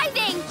 I'm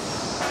driving!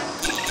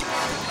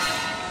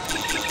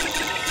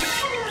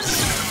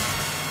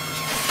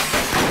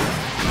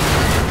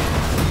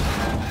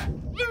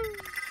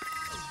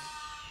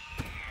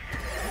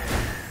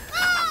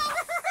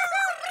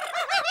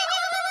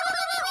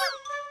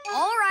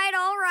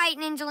 All right,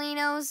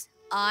 Ninjalinos.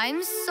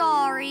 I'm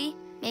sorry.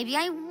 Maybe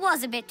I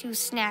was a bit too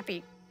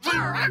snappy. Come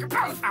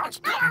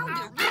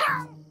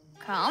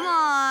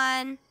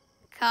on.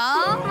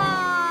 Come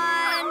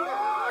on.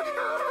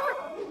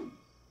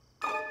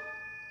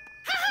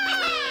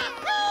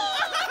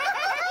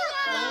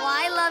 Oh,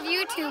 I love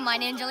you too, my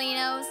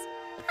Ninjalinos.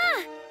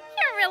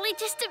 You're really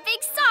just a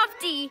big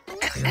softie.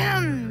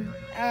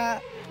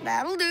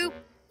 That'll do.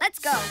 Let's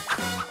go.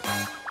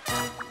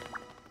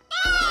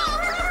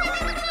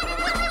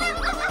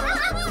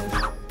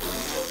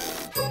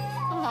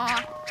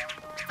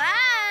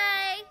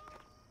 Bye.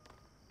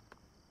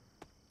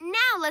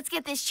 Now let's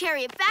get this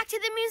chariot back to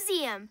the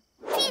museum.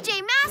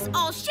 PJ Masks,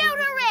 all shout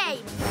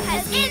hooray!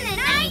 'Cause in the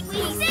night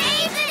we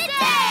save the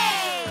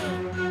day!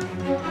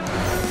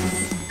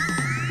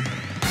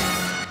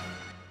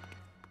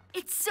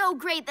 It's so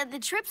great that the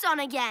trip's on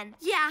again.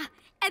 Yeah,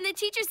 and the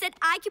teacher said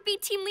I could be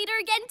team leader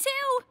again,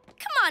 too.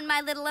 Come on,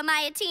 my little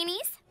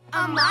Amaya-teenies.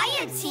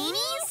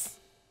 Amaya-teenies?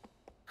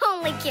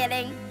 Only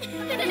kidding.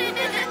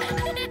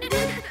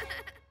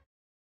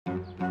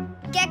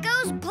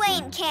 Gekko's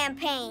Blame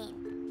Campaign.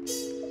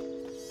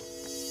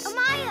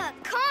 Amaya,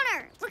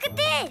 Connor, look at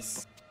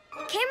this.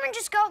 Cameron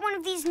just got one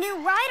of these new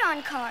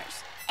ride-on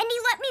cars, and he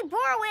let me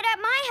borrow it at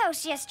my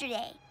house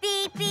yesterday.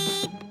 Beep,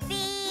 beep,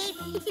 beep,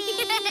 beep.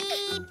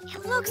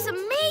 It looks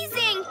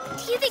amazing!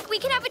 Do you think we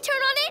can have a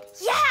turn on it?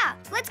 Yeah,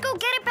 let's go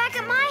get it back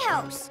at my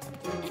house.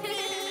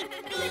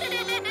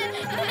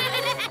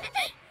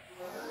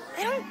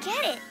 I don't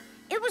get it.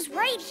 It was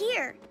right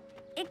here.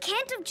 It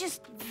can't have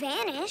just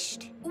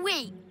vanished.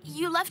 Wait,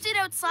 you left it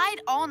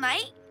outside all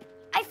night?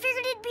 I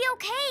figured it'd be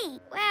okay.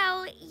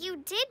 Well, you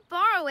did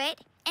borrow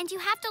it, and you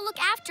have to look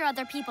after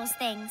other people's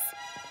things.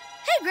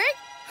 Hey, Greg!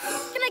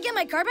 Can I get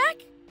my car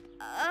back?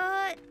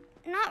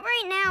 Not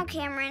right now,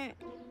 Cameron.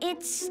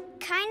 It's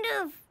kind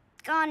of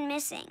gone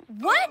missing.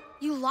 What?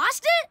 You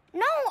lost it?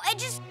 No, I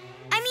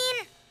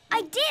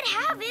did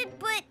have it,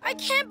 but... I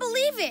can't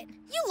believe it!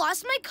 You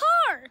lost my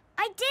car!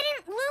 I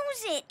didn't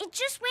lose it. It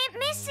just went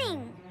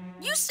missing.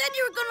 You said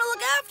you were gonna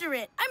look after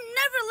it. I'm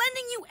never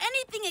lending you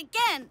anything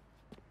again.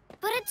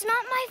 But it's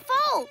not my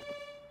fault.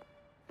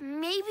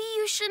 Maybe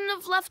you shouldn't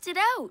have left it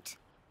out.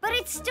 But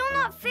it's still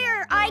not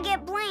fair I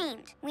get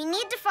blamed. We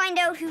need to find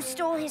out who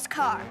stole his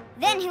car.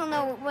 Then he'll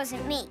know it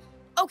wasn't me.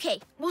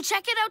 Okay, we'll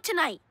check it out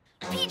tonight.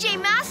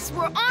 PJ Masks,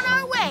 we're on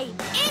our way.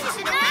 Into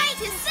the night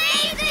to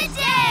save the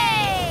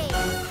day!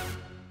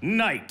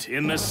 Night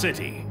in the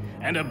city,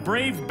 and a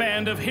brave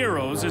band of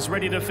heroes is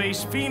ready to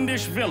face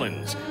fiendish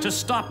villains to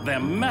stop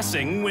them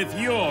messing with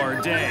your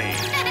day.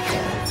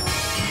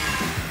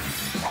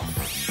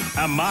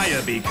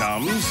 Amaya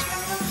becomes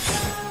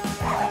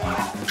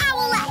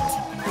Owlette!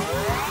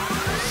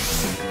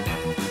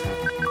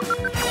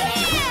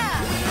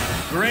 Yeah!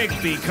 Greg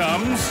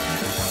becomes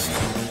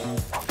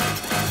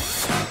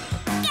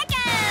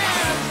Gekko!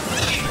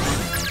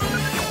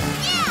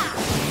 Yeah!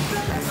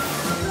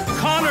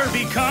 Connor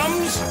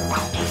becomes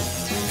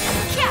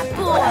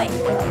Catboy!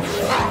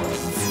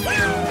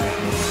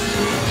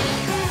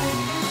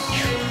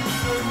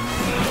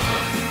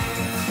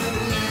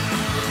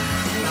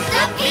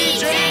 The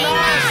PJ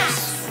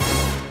Masks!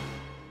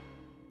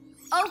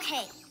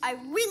 Okay, I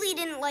really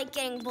didn't like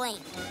getting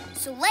blamed.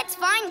 So let's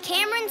find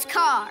Cameron's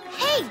car.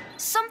 Hey,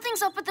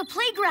 something's up at the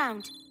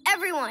playground.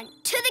 Everyone,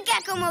 to the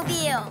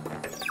Gekko-mobile.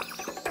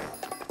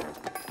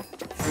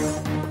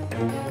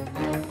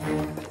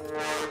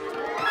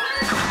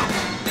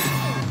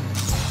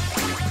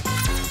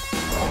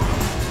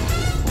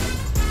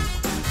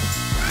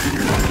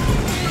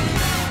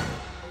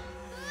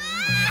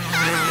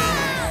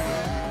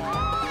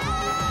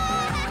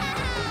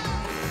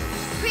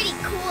 Pretty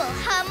cool,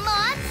 huh,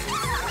 Mods?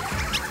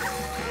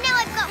 Now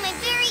I've got my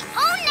very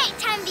own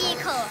nighttime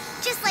vehicle,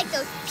 just like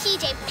those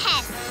PJ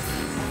Pests.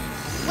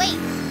 Wait,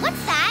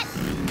 what's that?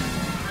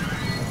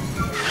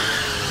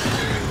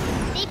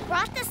 They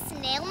brought the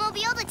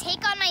Snailmobile to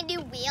take on my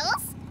new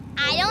wheels?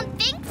 I don't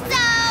think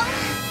so!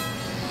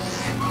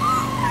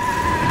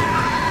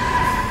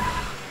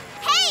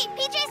 Hey,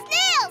 PJ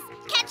Snails!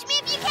 Catch me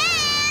if you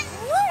can!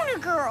 Lunar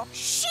Girl,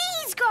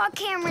 she's got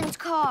Cameron's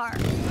car.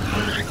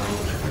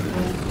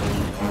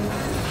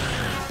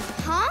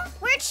 Huh?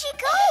 Where'd she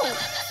go?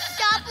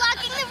 Stop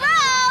blocking the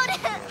road!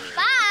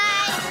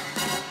 Bye!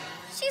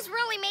 She's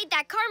really made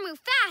that car move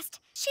fast.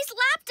 She's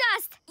lapped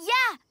us.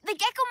 Yeah, the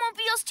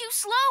Gekko-mobile's too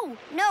slow.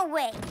 No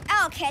way.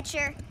 I'll catch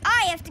her.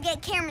 I have to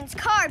get Cameron's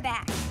car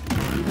back.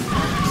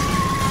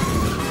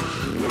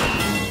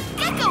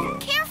 Gekko,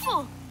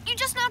 careful! You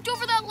just knocked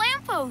over that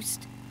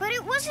lamppost. But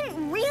it wasn't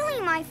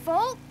really my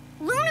fault.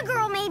 Lunar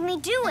Girl made me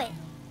do it.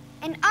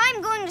 And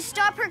I'm going to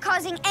stop her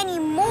causing any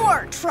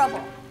more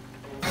trouble.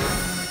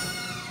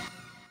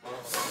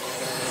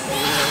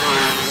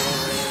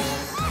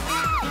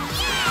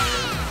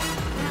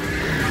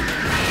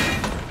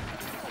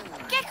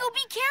 Gekko,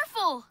 be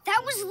careful!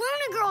 That was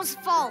Lunar Girl's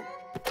fault.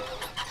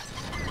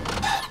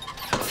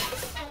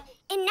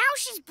 And now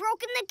she's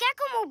broken the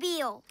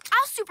Gekko-mobile.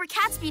 I'll super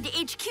cat speed to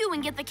HQ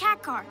and get the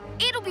cat car.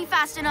 It'll be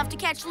fast enough to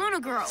catch Lunar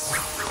Girl.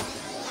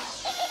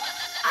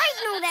 I'd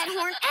know that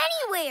horn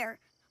anywhere.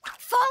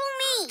 Follow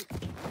me.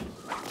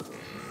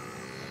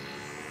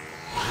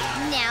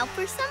 Now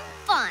for some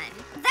fun.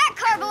 That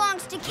car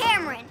belongs to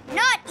Cameron,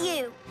 not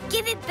you.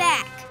 Give it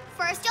back.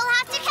 First, you'll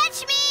have to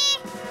catch me.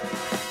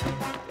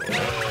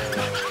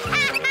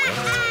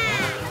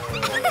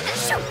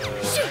 Shoot,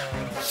 shoot,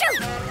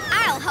 shoot.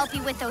 I'll help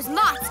you with those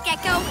moths,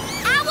 Gekko.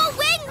 Owl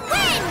wing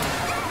win!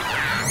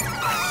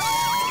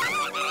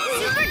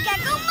 Super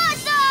Gekko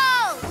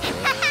muscle!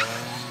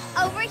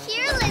 Over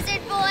here,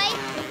 lizard boy.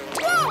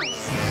 Whoa!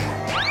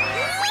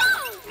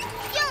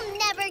 You'll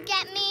never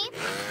get me.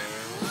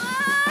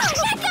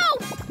 Gekko,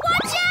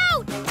 watch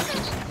out!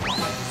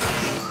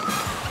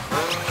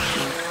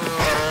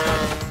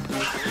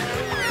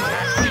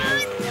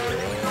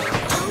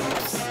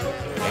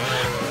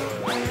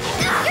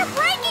 You're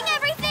breaking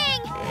everything!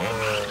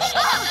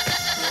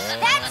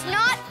 That's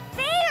not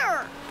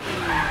fair!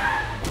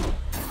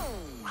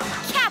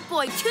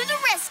 Catboy to the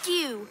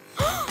rescue!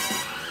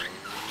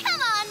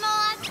 Come on,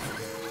 Moth.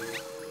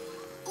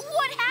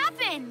 What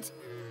happened?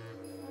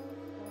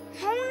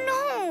 Oh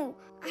no,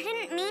 I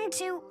didn't mean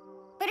to,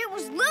 but it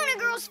was Lunar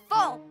Girl's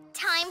fault.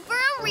 Time for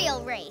a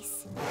real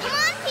race. Come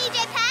on,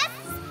 PJ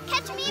Pests.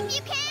 Catch me if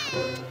you can.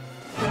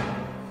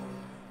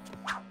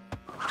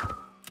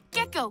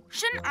 Gekko,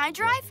 shouldn't I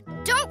drive?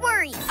 Don't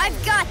worry,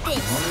 I've got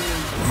this.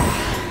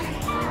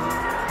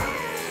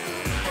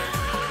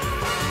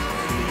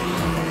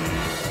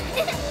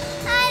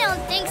 I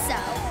don't think so.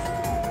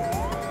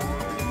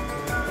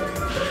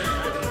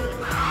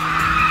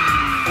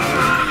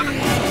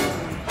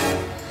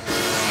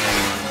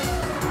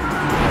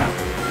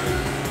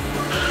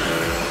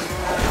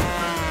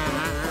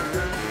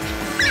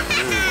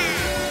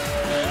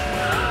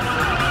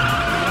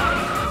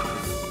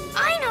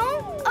 I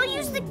know, I'll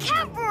use the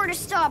cat roar to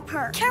stop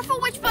her. Careful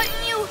which button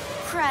you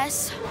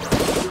press.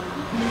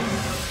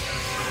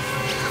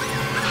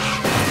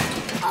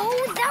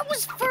 Oh, that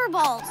was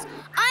Furballs.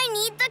 I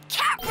need the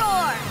cat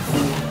roar.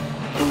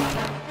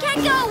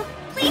 Gekko,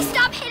 please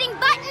stop hitting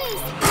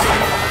buttons.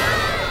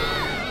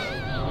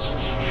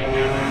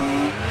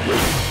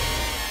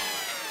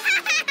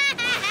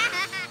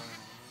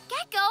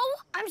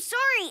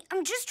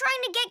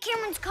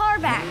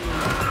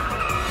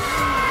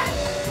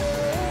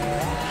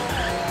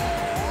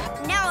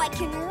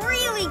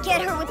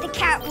 the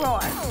cat roar.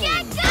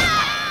 Gekko!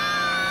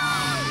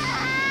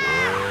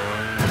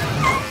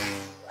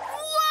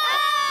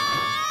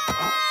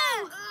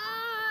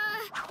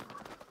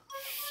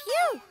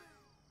 Phew.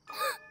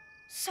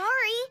 Sorry,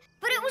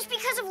 but it was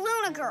because of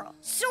Luna Girl.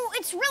 So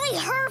it's really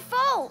her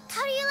fault.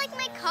 How do you like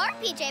my car,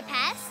 PJ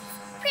Pests?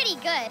 Pretty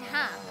good,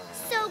 huh?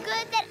 So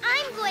good that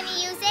I'm going to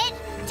use it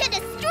to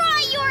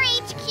destroy your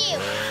HQ.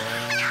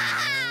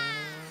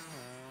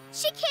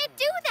 She can't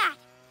do that,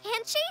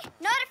 can she?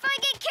 Not if I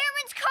get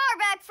Cameron's car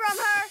back from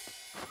her.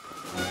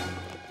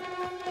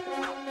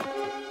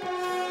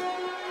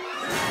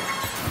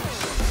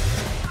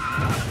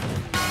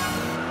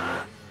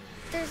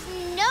 There's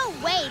no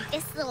way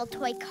this little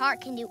toy car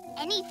can do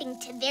anything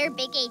to their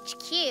big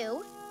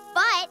HQ.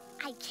 But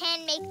I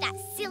can make that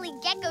silly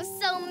Gekko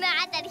so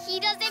mad that he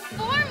does it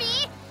for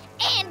me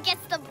and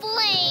gets the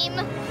blame.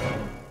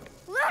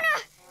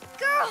 Luna,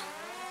 girl,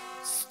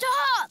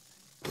 stop.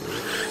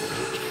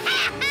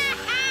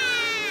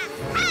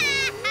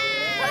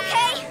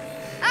 Okay,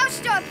 I'll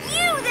stop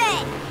you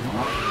then.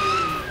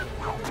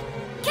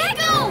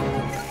 Gekko!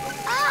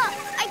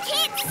 I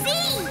can't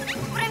see,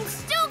 but I'm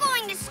still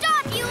going to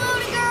stop you,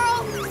 Luna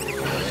Girl.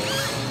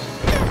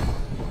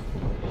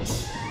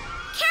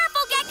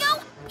 Careful, Gekko!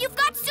 You've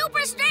got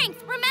super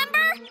strength,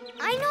 remember?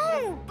 I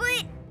know,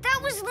 but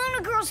that was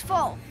Luna Girl's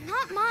fault,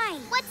 not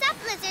mine. What's up,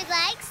 Lizard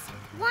Legs?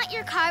 Want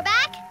your car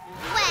back?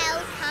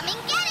 Well, come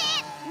and get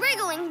it!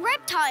 Wriggling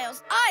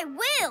reptiles, I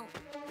will.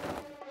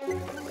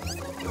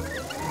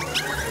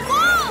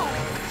 Whoa!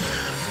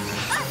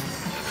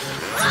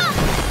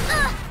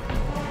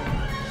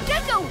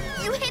 Gekko,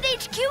 you hit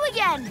HQ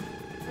again.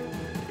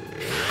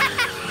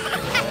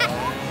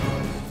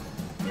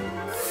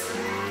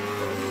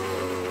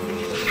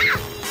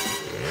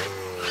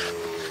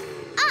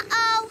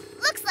 Uh-oh,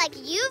 looks like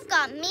you've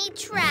got me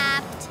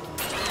trapped.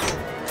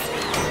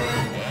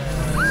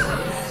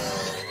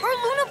 Our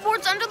Luna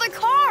board's under the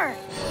car.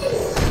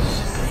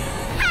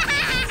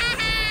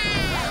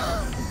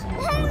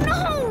 Oh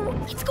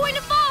no! It's going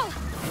to fall.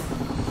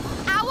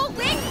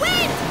 Owlette,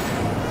 win!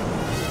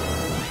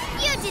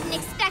 You didn't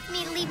expect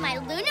me to leave my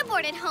Luna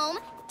board at home,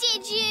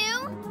 did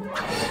you?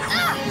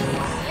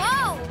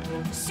 Whoa!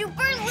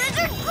 Super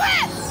lizard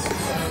grip!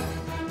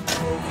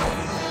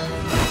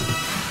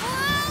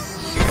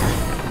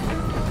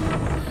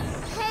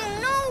 Oh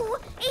no!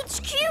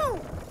 HQ!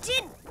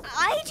 Did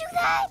I do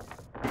that?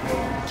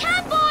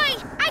 Catboy,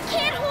 I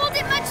can't hold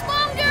it much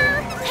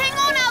longer. Hang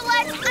on,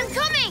 Owlette, I'm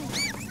coming.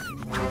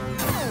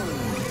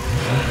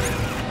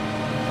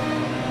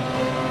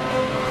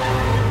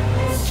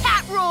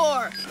 Cat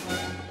roar!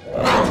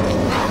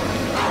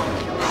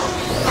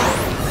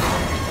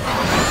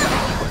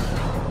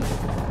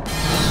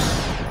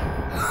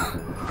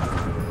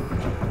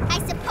 I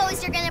suppose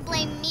you're gonna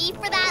blame me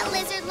for that,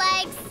 Lizard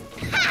Legs?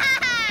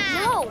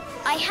 No,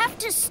 I have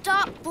to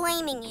stop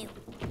blaming you.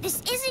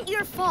 This isn't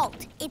your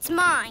fault. It's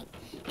mine.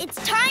 It's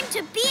time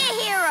to be a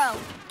hero.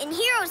 And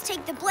heroes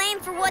take the blame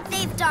for what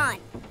they've done.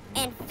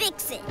 And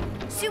fix it.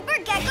 Super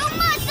Gekko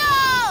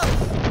muscle!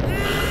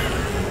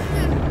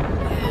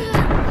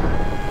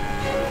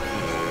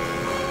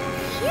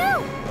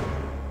 Phew!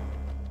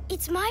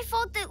 It's my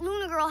fault that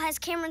Luna Girl has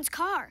Cameron's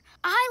car.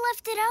 I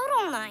left it out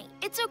all night.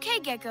 It's okay,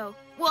 Gekko.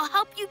 We'll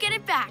help you get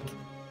it back.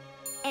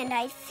 And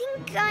I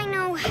think I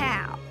know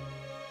how.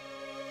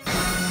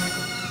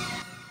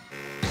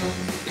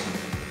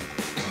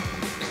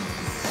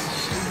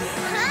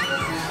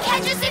 Huh?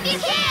 Catch us if you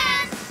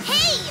can!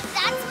 Hey,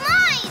 that's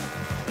mine!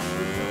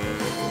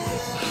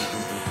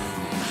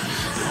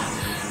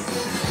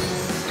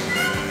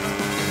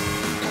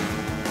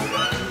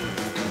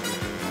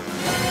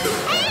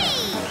 Hey!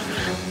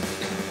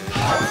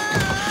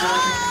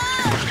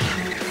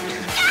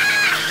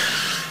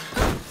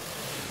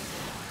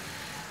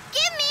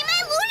 Give me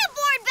my Luna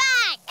board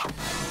back!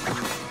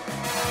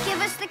 Give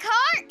us the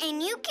car and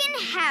you can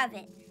have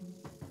it.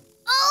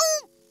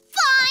 Oh,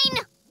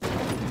 fine!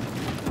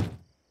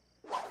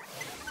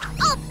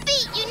 I'll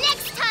beat you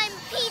next time,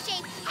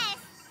 PJ Pest.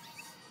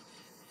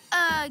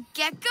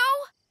 Gekko?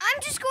 I'm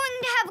just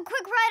going to have a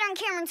quick ride on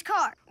Cameron's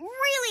car.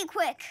 Really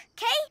quick,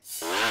 okay?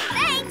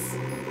 Thanks!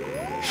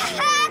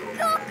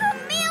 Cool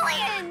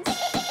chameleons!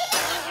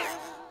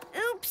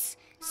 Oops,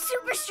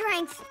 super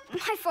strength.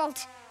 My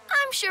fault.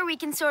 I'm sure we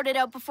can sort it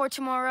out before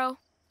tomorrow.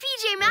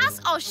 PJ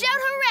Masks, I'll shout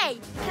hooray!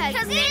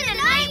 'Cause in the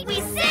night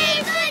we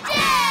save the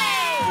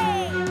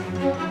day!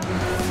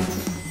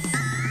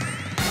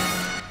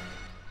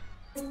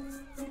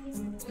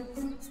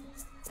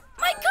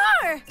 My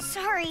car!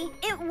 Sorry,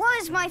 it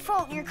was my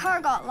fault your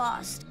car got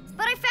lost.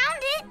 But I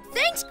found it.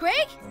 Thanks,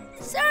 Greg.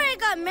 Sorry I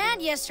got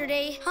mad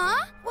yesterday.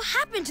 Huh? What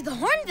happened to the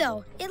horn,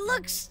 though? It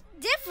looks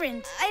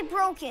different. I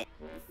broke it.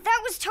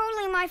 That was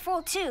totally my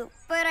fault, too.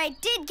 But I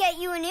did get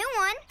you a new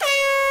one. Ha!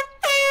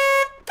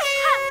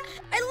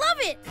 I love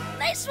it.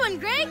 Nice one,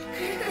 Greg.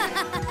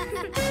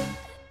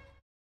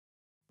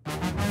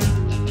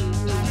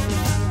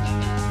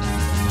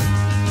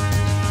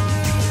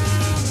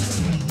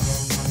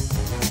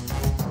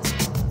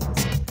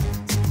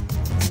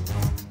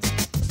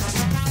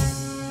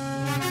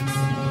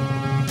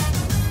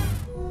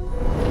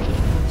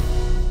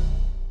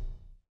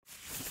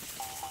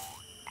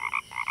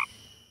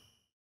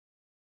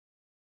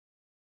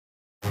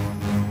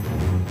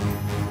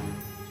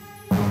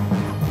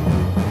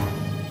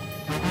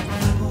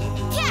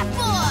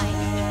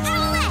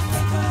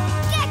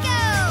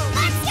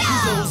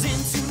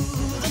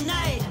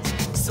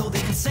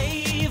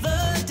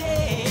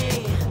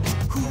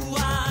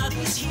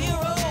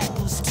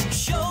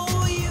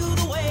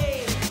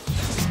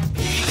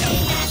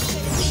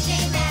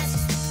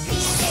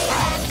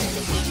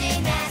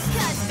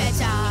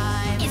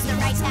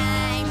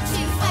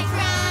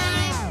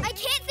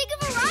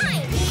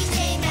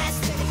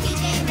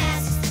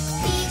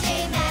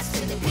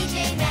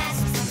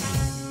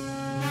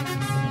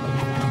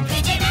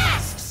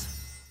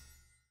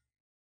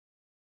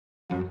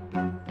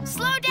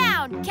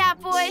 job,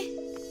 Catboy.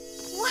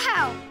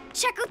 Wow,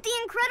 check out the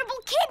incredible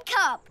Kid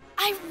Cup.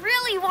 I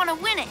really want to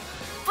win it,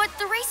 but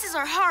the races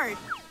are hard.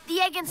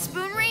 The egg and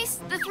spoon race,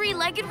 the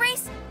three-legged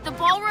race, the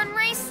ball run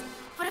race.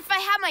 But if I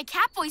had my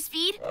Catboy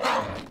speed,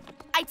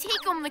 I'd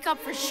take home the cup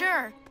for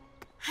sure.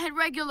 At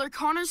regular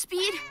Connor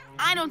speed,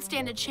 I don't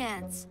stand a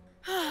chance.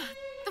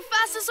 The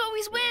fastest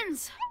always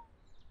wins.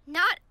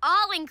 Not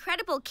all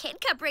incredible Kid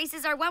Cup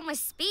races are won with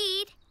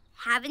speed.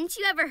 Haven't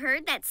you ever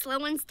heard that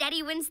slow and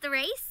steady wins the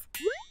race?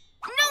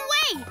 No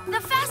way! The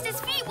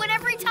fastest feet win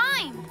every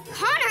time.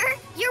 Connor,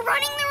 you're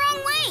running the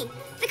wrong way.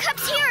 The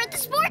cup's here at the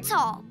sports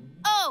hall.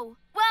 Oh,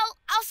 well,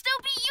 I'll still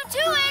beat you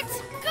to it.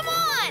 Come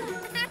on!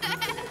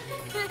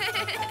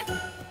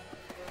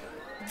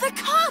 The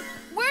cup!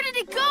 Where did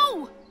it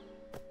go?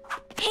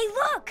 Hey,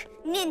 look!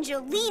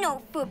 Ninja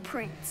Lino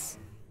footprints.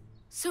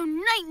 So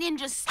Night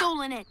Ninja's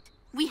stolen it.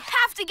 We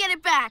have to get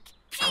it back.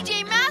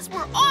 PJ Masks,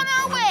 we're on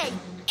our way.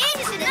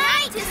 Into the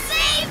night to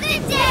save the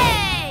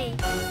day!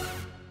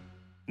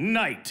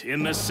 Night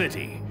in the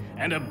city,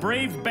 and a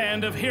brave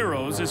band of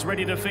heroes is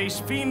ready to face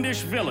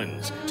fiendish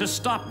villains to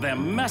stop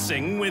them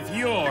messing with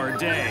your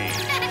day.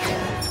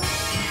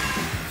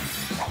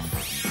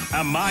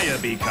 Amaya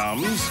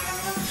becomes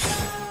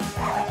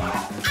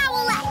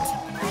Owlette!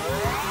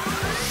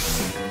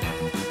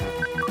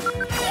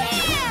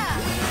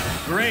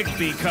 Yeah! Greg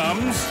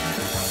becomes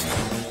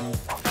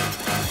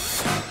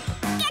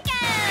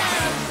Gekko!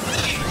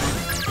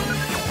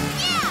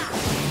 Yeah!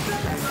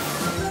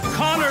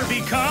 Connor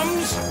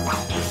becomes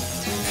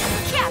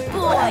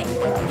Catboy!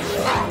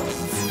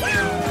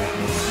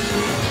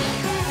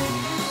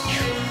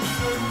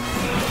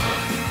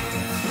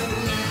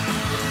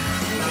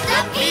 The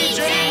PJ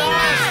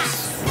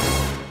Masks!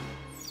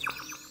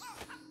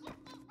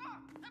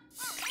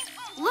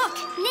 Look,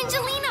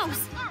 Ninjalinos!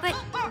 But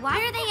why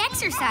are they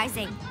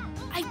exercising?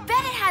 I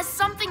bet it has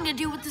something to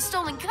do with the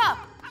stolen cup.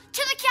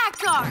 To the cat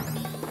car!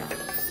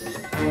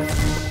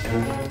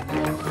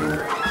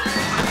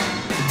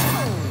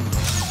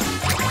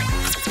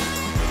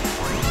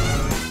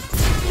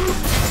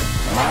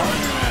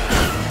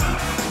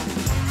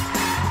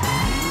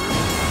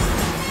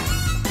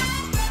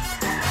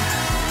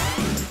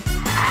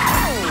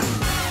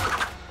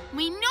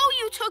 We know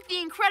you took the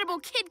incredible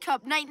Kid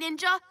Cup, Night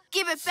Ninja.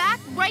 Give it back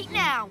right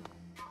now.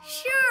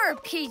 Sure,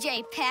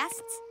 PJ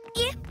Pests.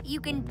 If you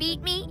can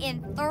beat me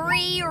in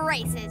 3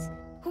 races.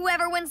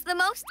 Whoever wins the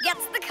most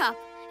gets the cup.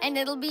 And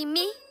it'll be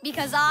me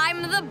because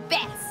I'm the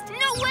best.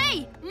 No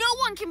way! No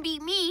one can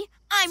beat me.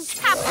 I'm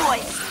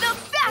Catboy, the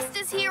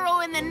fastest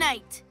hero in the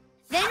night.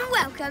 Then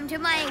welcome to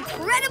my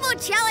incredible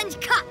challenge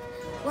cup,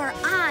 where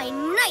I,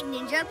 Night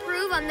Ninja,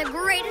 prove I'm the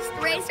greatest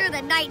racer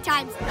the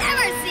Nighttime's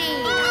ever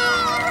seen.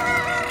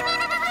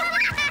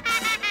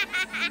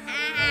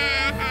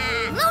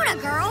 Luna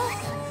girl,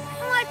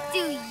 what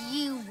do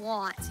you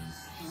want?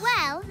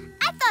 Well,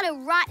 I thought a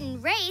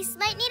rotten race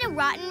might need a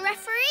rotten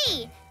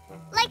referee.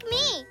 Like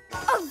me.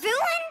 A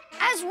villain?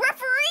 As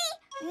referee?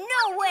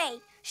 No way!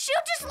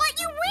 She'll just let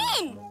you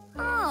win!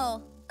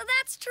 Oh,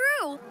 that's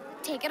true.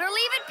 Take it or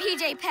leave it,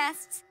 PJ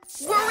Pests.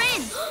 We're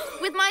in.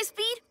 With my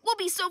speed, we'll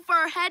be so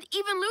far ahead,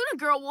 even Luna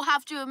Girl will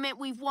have to admit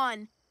we've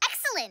won.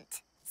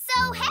 Excellent.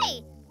 So,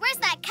 hey, where's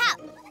that cup?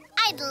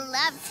 I'd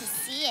love to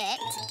see it.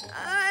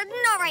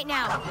 Not right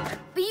now.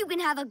 But you can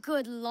have a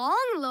good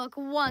long look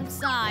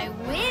once I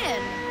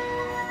win.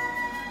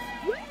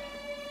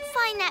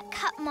 Find that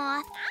cup,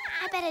 Moth.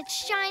 I bet it's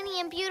shiny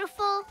and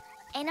beautiful.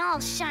 And all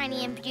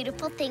shiny and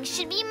beautiful things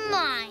should be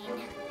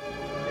mine.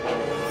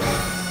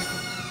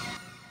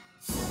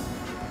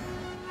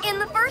 In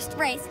the first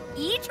race,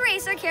 each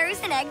racer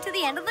carries an egg to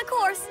the end of the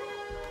course.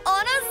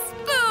 On a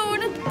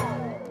spoon.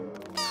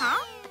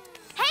 Huh?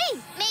 Hey,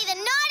 may the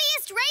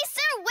naughtiest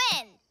racer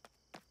win.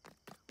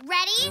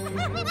 Ready?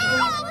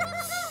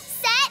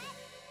 Set.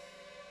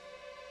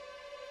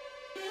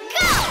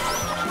 Go!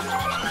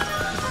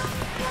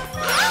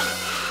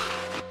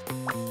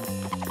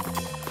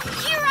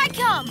 Here I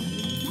come.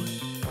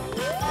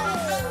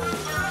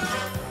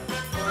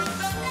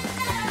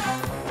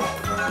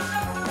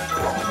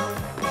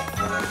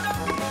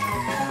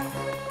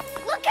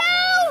 Look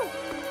out!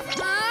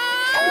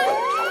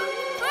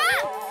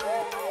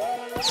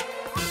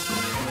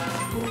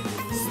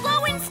 Slow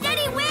and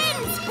steady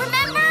wins,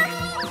 remember?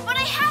 But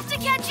I have to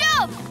catch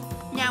up.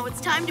 Now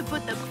it's time to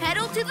put the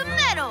pedal to the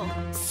metal.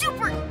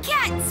 Super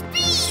cat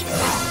speed!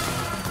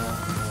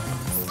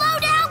 Slow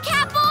down,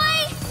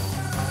 Catboy!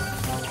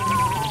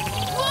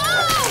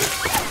 Whoa!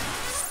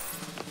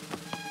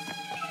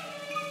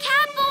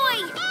 Catboy!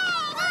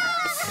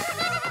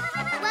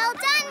 Well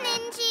done,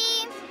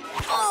 Ninja.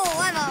 Oh,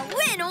 I'm a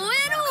winner.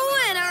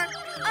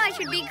 I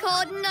should be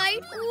called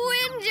Night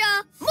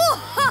Ninja.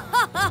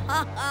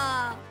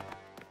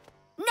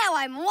 Now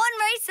I'm 1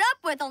 race up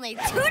with only 2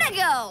 to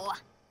go.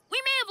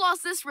 We may have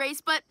lost this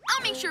race, but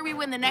I'll make sure we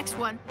win the next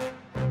one.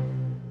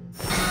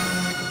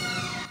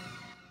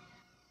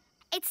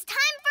 It's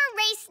time for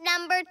race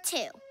number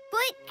 2.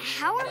 But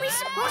how are we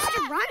supposed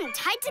to run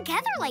tied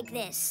together like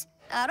this?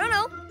 I don't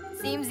know.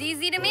 Seems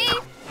easy to me.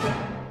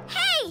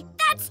 Hey,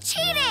 that's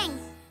cheating!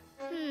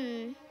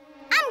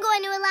 I'm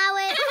going to allow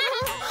it.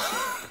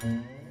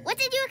 What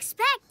did you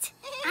expect?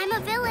 I'm a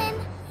villain.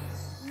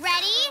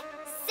 Ready,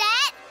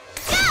 set,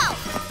 go!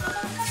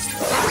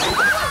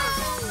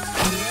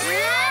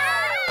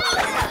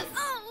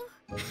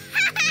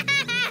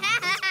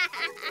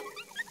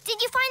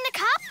 Did you find the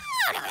cup?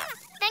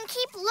 Then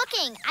keep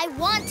looking. I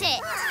want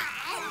it.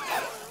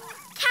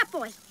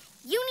 Catboy,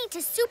 you need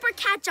to super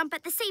cat jump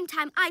at the same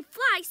time I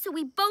fly so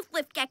we both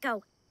lift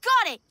Gekko.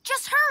 Got it.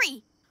 Just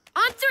hurry.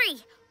 On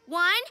 3.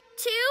 1,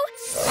 2...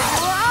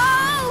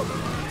 Whoa!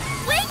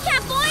 Wait,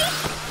 Catboy!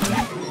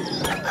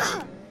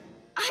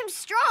 I'm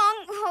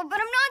strong, but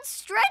I'm not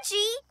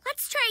stretchy.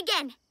 Let's try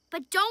again,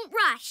 but don't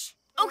rush.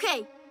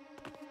 Okay.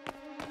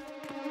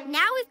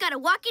 Now we've got to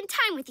walk in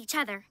time with each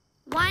other.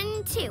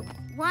 1, 2,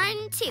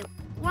 1, 2,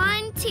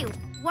 1, 2,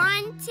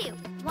 1, 2,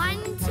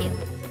 1, 2,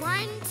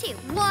 1, 2,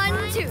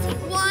 1, 2,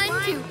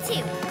 1, 2, 2.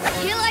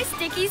 Till I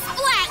sticky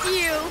splat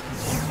you!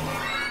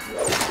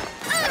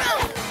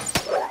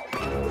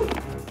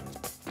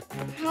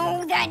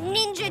 Oh, that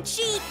ninja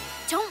cheat!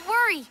 Don't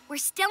worry, we're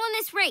still in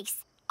this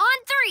race.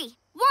 On 3,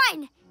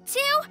 1, 2,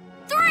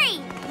 3.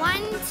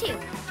 1, 2,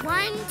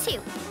 1, 2,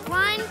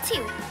 1,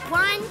 2,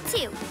 1,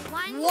 2,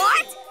 1.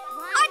 What?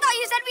 I thought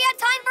you said we had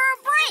time for a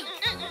break.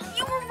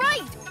 You were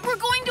right. We're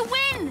going to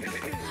win.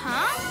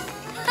 Huh?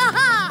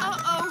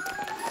 Uh-oh.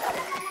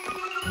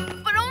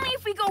 But only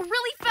if we go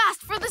really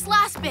fast for this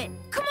last bit.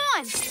 Come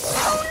on.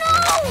 Oh, no!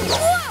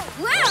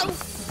 Whoa! Whoa!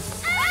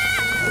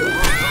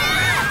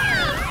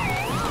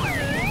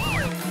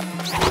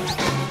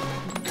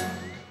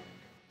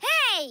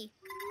 Hey!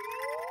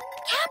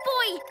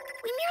 Catboy,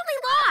 we nearly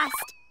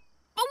lost.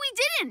 But we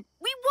didn't.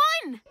 We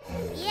won.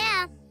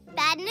 Yeah,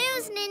 bad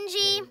news,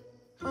 Ninja.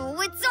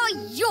 Oh, it's all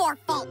your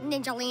fault,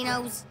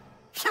 Ninjalinos.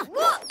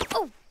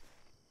 Oh.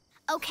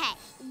 Okay,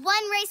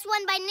 one race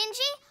won by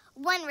Ninja,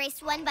 one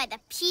race won by the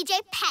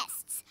PJ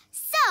Pests.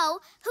 So,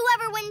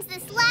 whoever wins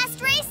this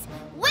last race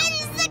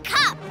wins the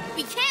cup.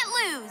 We can't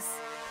lose.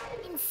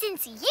 And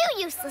since you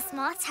useless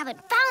moths haven't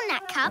found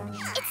that cup,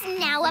 it's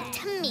now up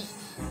to me.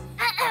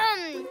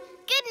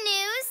 Good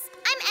news,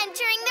 I'm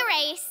entering the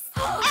race.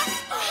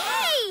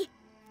 Hey!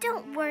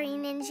 Don't worry,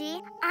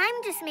 Ninja.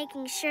 I'm just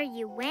making sure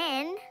you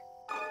win.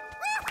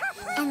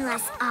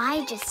 Unless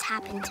I just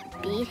happen to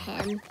beat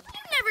him. You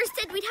never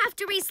said we'd have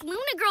to race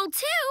Luna Girl,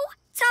 too.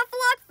 Tough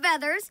luck,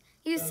 Feathers.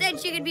 You said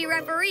she could be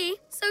referee,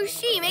 so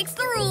she makes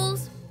the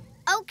rules.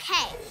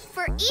 Okay,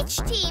 for each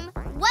team,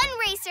 one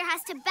racer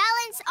has to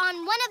balance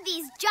on one of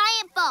these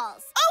giant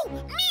balls. Oh,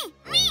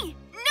 me!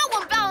 No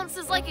one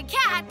balances like a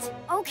cat.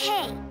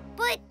 Okay,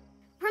 but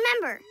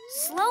remember,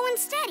 slow and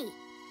steady.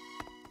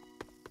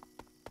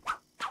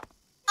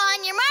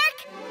 On your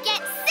mark,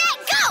 get set,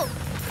 go!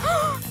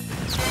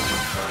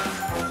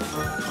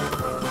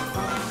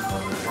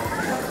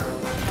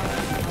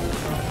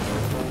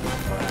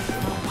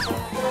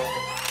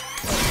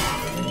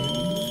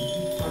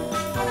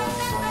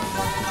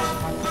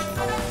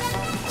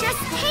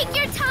 Just take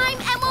your time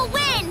and we'll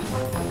win.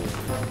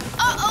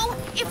 Uh-oh,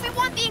 if we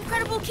want the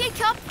Incredible Kid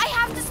Cup, I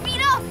have to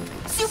speed up.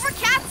 Super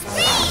Cat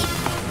Speed!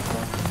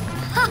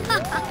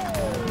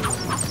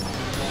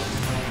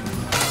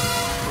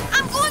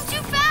 I'm going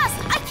too fast.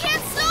 I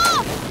can't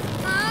stop.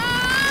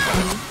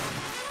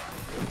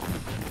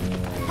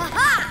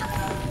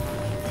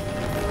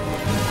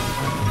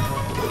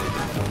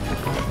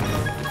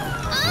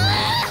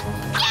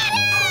 Get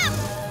him!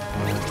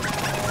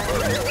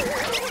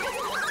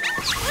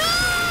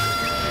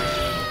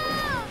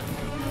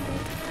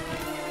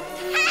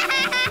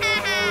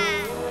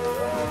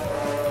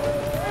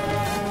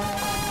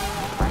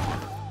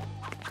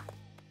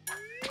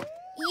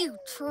 You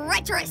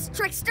treacherous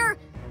trickster!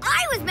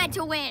 I was meant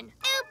to win!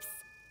 Oops.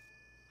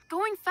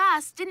 Going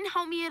fast didn't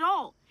help me at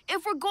all.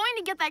 If we're going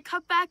to get that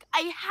cup back,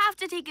 I have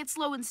to take it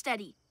slow and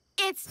steady.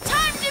 It's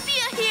time to be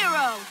a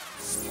hero!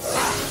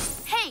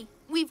 Hey,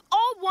 we've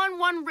all won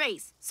one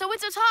race, so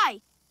it's a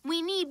tie.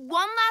 We need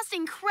one last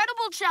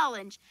incredible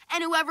challenge,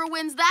 and whoever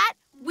wins that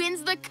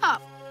wins the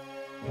cup.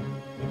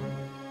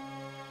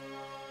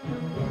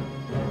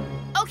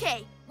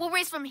 Okay, we'll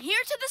race from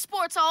here to the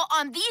sports hall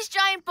on these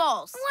giant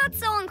balls. What's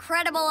so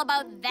incredible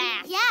about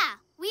that? Yeah,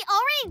 we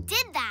already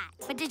did that.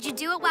 But did you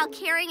do it while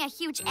carrying a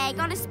huge egg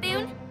on a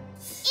spoon?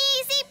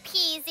 Easy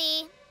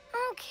peasy.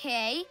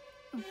 Okay,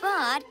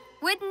 but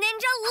with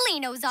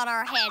Ninjalinos on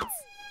our heads.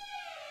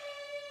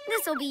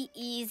 This'll be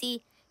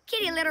easy.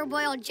 Kitty Litter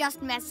Boy will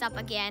just mess up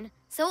again,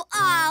 so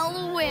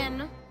I'll win.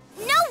 No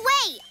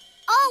way!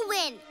 I'll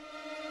win.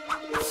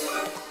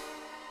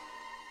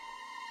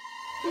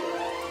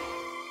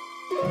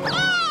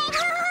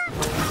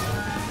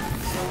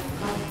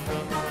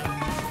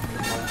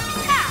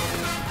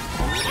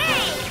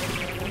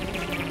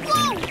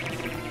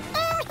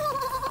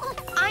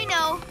 I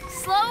know.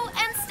 Slow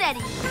and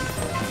steady.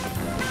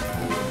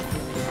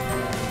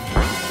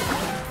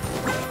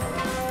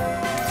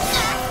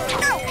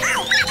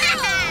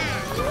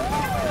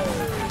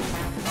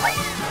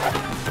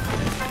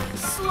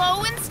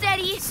 Slow and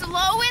steady,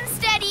 slow and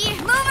steady.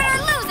 Move it or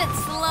lose it,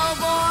 slow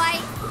boy.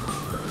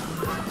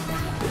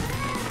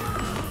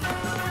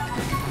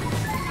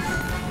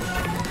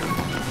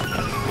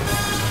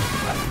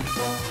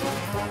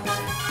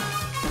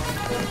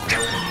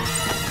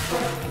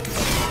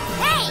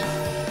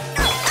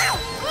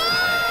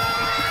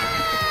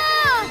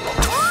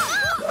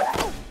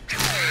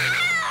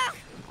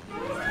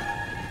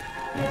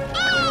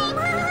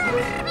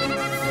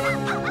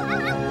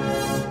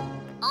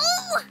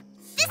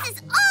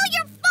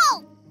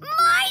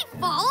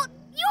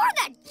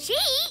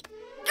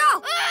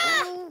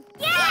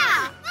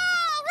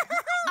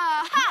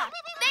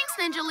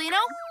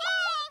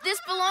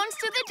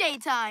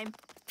 time.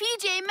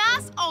 PJ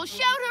Masks, all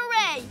shout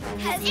hooray!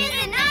 'Cause in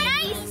the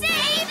night, we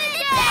save the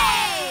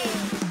day!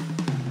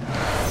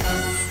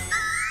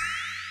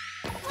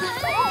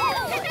 Let's go!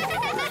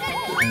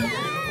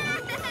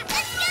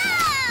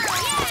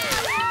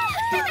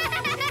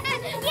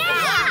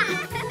 Yeah!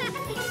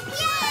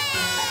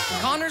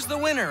 Yay! Connor's the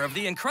winner of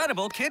the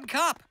incredible Kid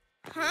Cup.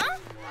 Huh?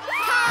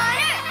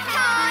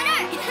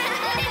 Connor!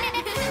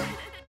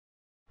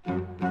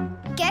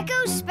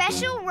 Gekko's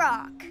Special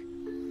Rock.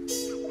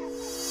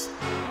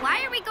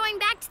 Why are we going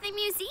back to the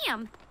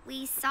museum?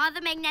 We saw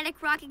the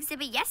magnetic rock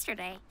exhibit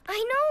yesterday.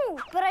 I know,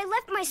 but I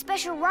left my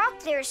special rock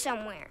there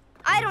somewhere.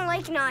 I don't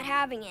like not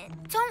having it.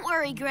 Don't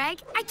worry,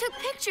 Greg. I took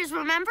pictures,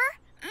 remember?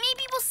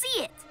 Maybe we'll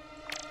see it.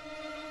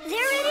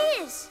 There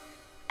it is.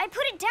 I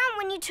put it down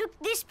when you took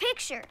this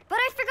picture, but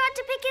I forgot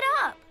to pick it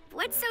up.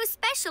 What's so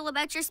special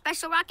about your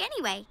special rock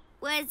anyway?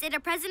 Was it a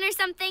present or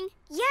something?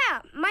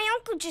 Yeah, my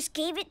uncle just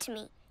gave it to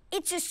me.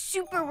 It's a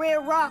super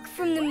rare rock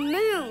from the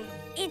moon.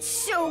 It's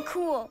so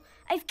cool.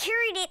 I've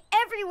carried it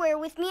everywhere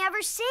with me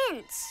ever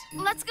since.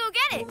 Let's go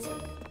get it.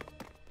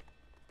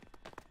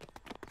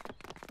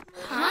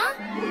 Huh?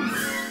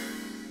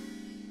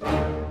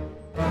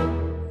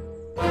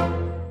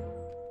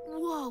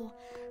 Whoa,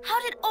 how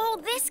did all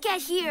this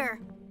get here?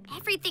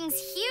 Everything's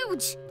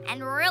huge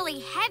and really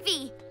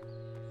heavy.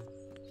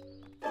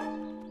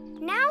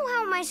 Now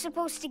how am I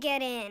supposed to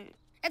get in?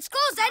 It's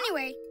closed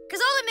anyway,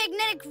 because all the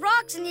magnetic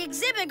rocks in the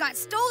exhibit got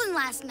stolen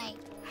last night.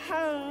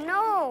 Oh,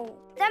 no.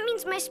 That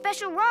means my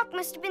special rock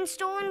must have been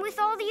stolen with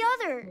all the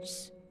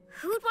others.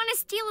 Who'd want to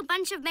steal a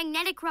bunch of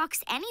magnetic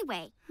rocks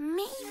anyway?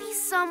 Maybe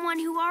someone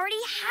who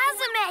already has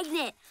a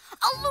magnet.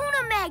 A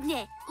Luna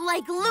magnet,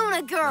 like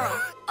Luna Girl.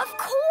 Of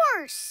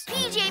course!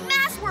 PJ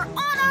Masks, we're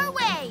on our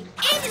way.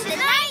 Into the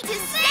night to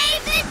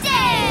save the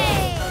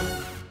day!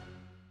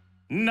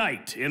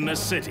 Night in the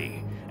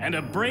city, and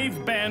a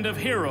brave band of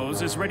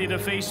heroes is ready to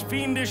face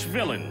fiendish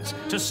villains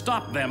to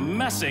stop them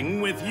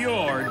messing with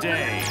your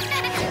day.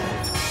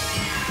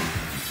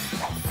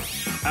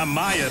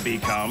 Amaya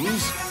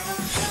becomes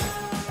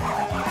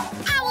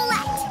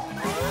Owlette!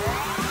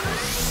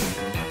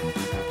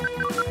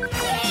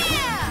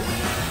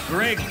 Yeah!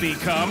 Greg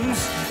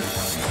becomes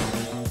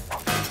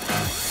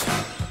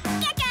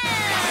Gekko!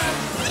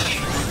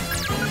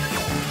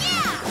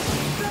 Yeah!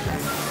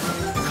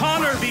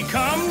 Connor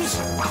becomes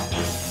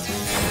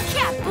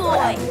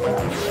Catboy!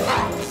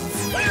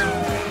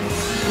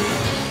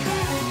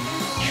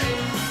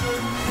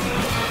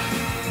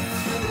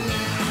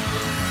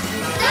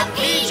 The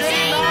PJ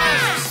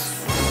Masks!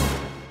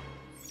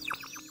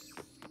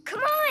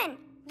 Come on!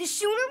 The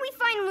sooner we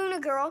find Luna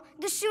Girl,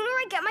 the sooner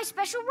I get my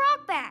special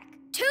rock back.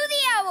 To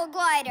the Owl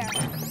Glider!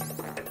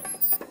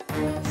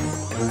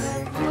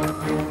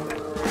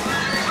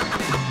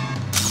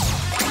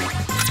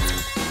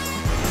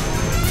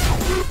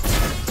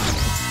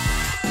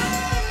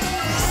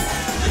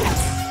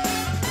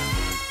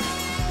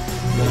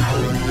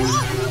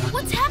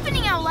 What's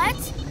happening,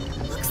 Owlette?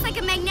 Looks like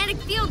a magnetic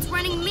field's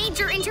running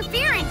major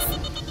interference.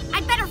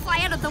 I'd better fly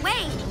out of the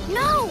way.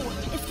 No!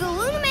 If the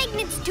Luna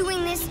Magnet's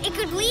doing this, it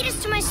could lead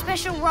us to my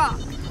special rock.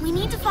 We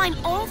need to find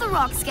all the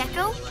rocks,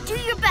 Gekko. Do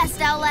your best,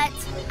 Owlette.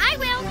 I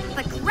will,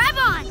 but grab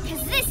on,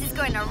 because this is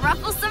going to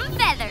ruffle some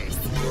feathers.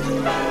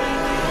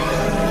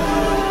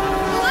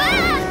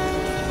 Ah!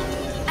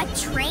 A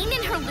train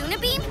in her Luna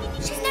Beam?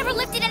 She's never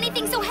lifted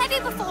anything so heavy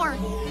before.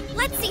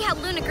 Let's see how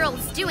Luna Girl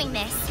is doing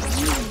this.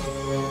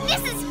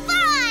 This is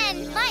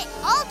fun! My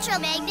Ultra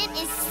Magnet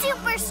is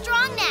super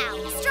strong now.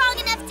 Strong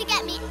enough to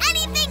get me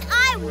anything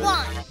I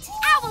want.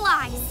 Owl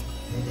Eyes!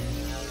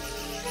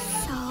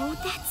 So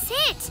that's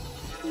it.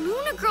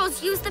 Luna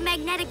Girl's used the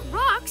magnetic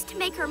rocks to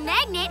make her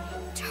magnet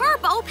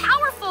turbo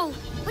powerful.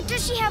 But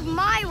does she have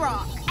my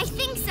rock? I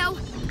think so.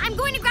 I'm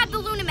going to grab the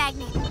Luna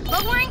Magnet,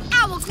 lowering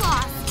Owl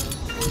Claws.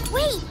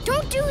 Wait,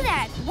 don't do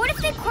that. What if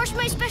they crush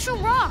my special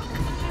rock?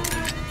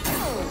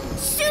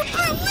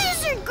 Super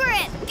Lizard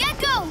Grip!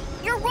 Gekko,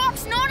 your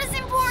rock's not as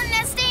important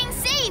as staying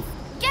safe.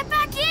 Get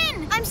back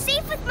in. I'm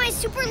safe with my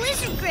Super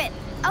Lizard Grip.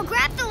 I'll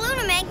grab the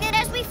Luna Magnet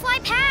as we fly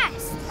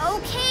past.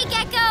 Okay,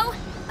 Gekko.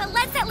 But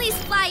let's at least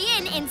fly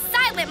in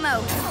silent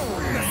mode.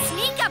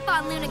 Sneak up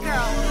on Luna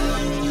Girl.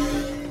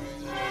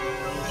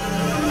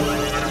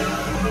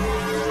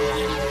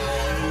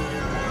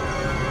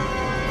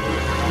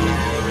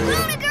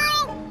 Luna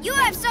Girl, you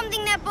have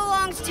something that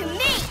belongs to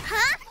me.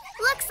 Huh?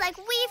 Looks like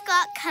we've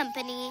got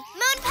company.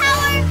 Moon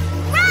Power,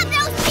 grab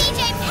those PJ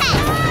Pets!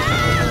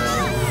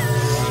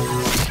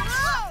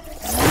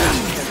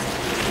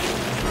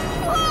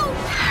 Whoa!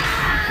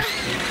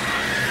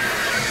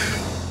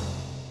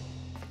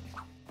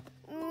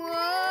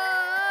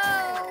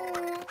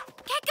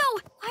 Gekko,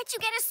 why'd you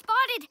get us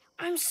spotted?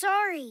 I'm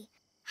sorry.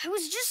 I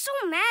was just so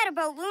mad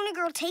about Luna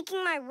Girl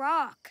taking my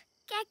rock.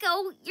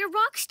 Gekko, your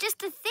rock's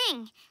just a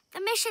thing.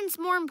 The mission's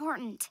more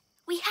important.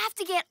 We have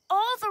to get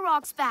all the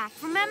rocks back,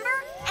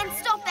 remember? And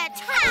stop that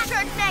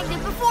turbocharged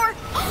magnet before...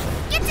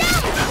 Get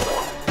down!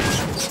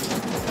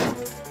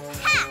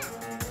 Ha!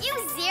 You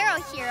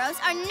Zero Heroes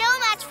are no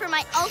match for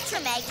my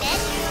Ultra Magnet.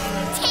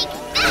 Take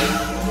that!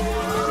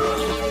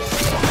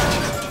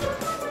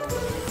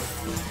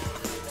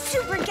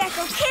 Super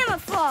Gekko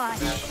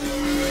camouflage!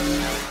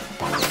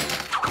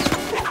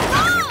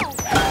 Whoa!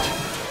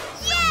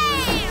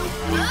 Yay!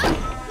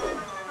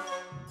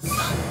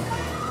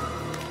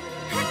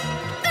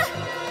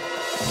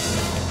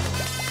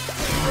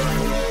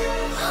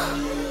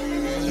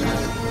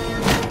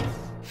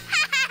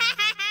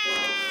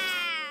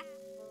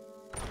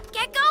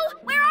 Gekko,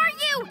 where are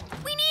you?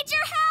 We need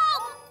your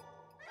help!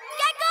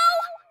 Gekko!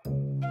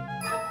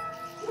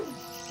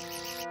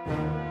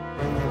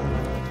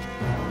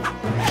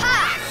 Ha!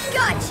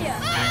 Gotcha!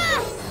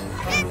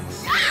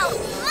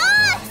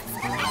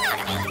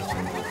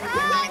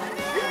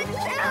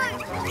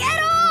 Get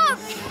off!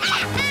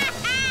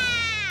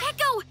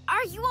 Gekko,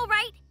 are you all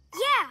right?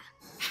 Yeah.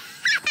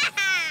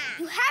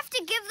 You have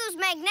to give those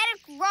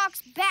magnetic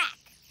rocks back.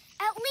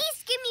 At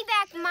least give me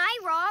back my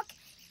rock.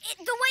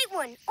 The white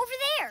one, over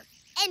there.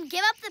 And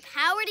give up the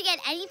power to get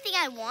anything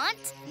I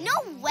want?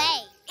 No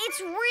way! It's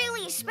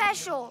really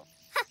special.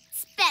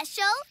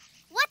 Special?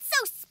 What's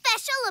so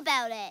special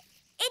about it?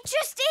 It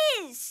just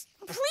is.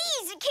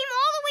 Please, it came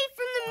all the way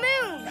from the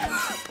moon.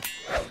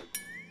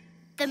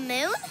 The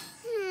moon?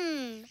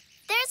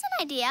 There's an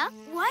idea.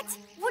 What?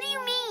 What do you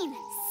mean?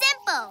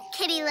 Simple,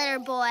 kitty litter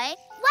boy.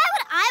 Why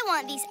would I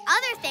want these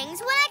other things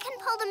when I can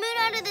pull the moon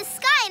out of the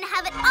sky and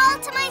have it all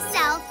to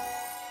myself?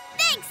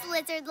 Thanks,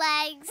 lizard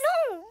legs.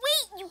 No,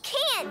 wait, you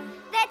can't.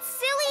 That's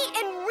silly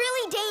and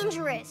really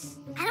dangerous.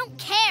 I don't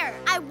care.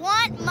 I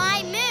want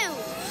my moon.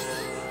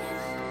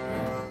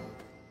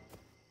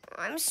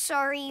 I'm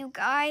sorry, you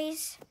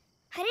guys.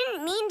 I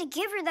didn't mean to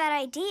give her that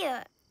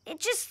idea. It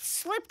just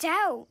slipped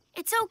out.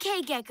 It's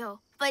okay, Gekko.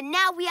 But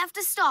now we have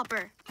to stop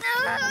her.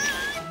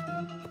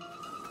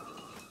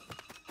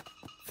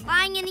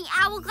 Flying in the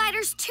owl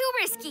glider's too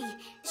risky.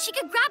 She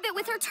could grab it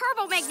with her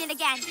turbo magnet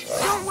again.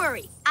 Don't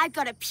worry, I've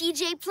got a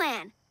PJ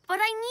plan. But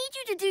I need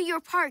you to do your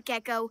part,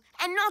 Gekko,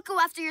 and not go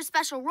after your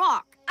special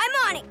rock. I'm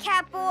on it,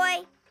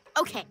 Catboy.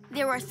 Okay,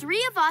 there are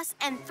 3 of us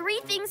and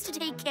 3 things to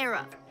take care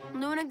of.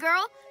 Luna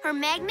Girl, her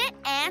magnet,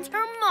 and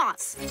her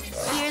moss.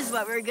 Here's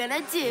what we're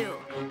gonna do.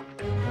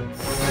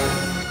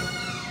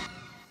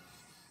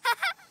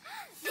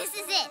 This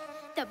is it.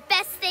 The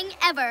best thing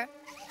ever.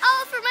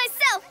 All for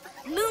myself.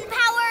 Moon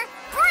power,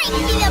 bring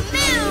me the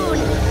moon!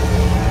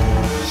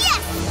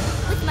 Yes!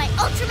 With my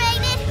ultra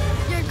magnet,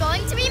 you're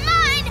going to be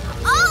mine,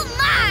 all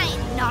mine!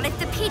 Not if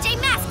the PJ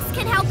Masks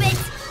can help it.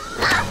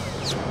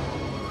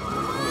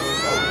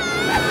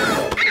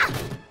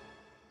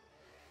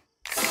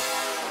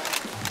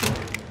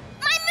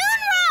 My moon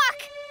rock!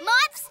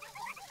 Moths,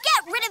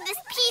 get rid of this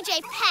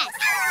PJ pest!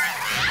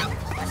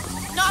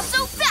 Not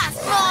so fast,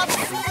 Mobs!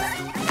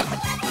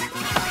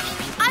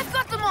 I've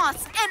got the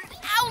moths, and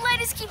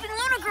Owlette is keeping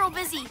Luna Girl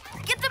busy.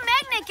 Get the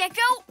magnet,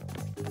 Gekko!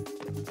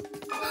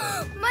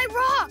 My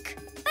rock!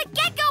 But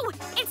Gekko,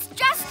 it's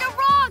just a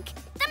rock!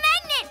 The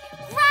magnet!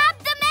 Grab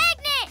the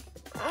magnet!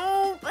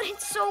 Oh, but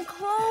it's so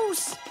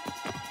close.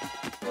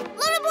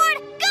 Luna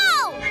board,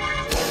 go!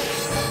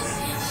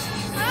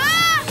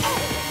 Ah!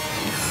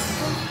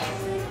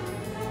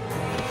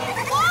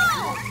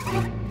 Whoa!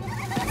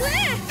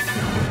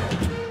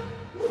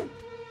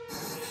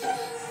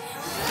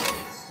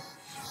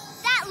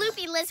 That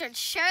loopy lizard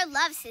sure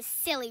loves his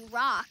silly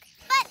rock.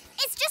 But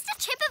it's just a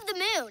chip of the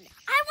moon.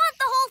 I want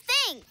the whole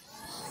thing.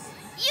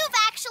 You've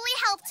actually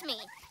helped me.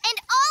 And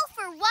all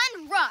for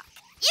one rock.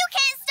 You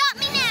can't stop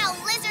me now,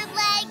 lizard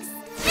legs.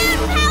 Moon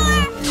power,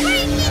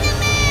 bring me the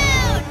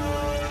moon!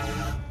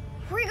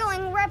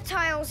 Wriggling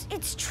reptiles,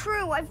 it's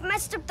true. I've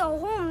messed up the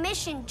whole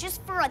mission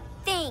just for a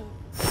thing.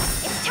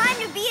 It's time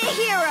to be a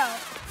hero.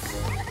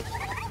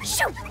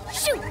 Shoot,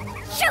 shoot,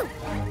 shoot!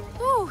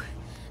 Whew.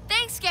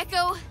 Thanks,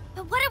 Gekko.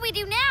 But what do we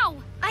do now?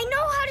 I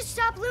know how to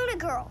stop Luna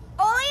Girl.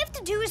 All I have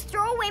to do is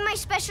throw away my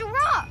special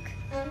rock.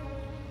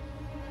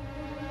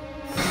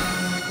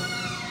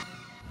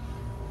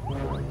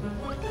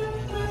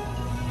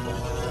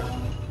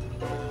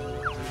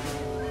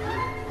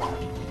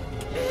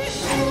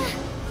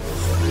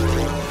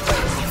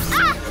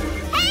 Ah!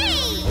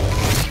 Hey!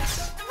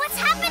 What's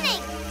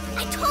happening?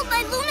 I told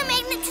my Luna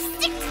magnet to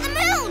stick to the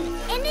moon.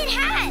 And it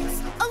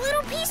has. A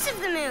little piece of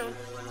the moon.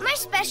 My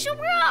special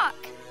rock.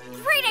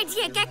 Great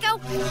idea, Gekko.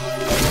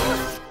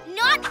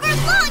 Not for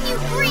long, you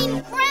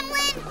green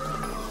gremlin!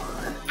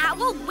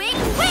 Owl wing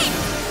win!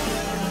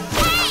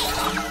 Hey!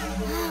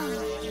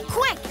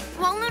 Quick!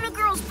 While Luna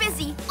Girl's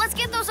busy, let's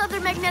get those other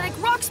magnetic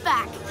rocks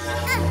back.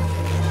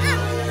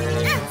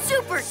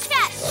 Super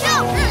Cat,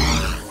 go!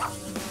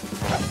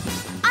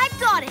 I've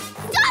got it!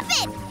 Stop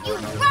it, you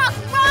rock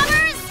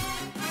robbers!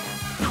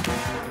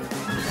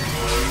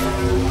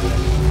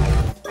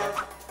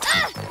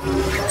 Huh?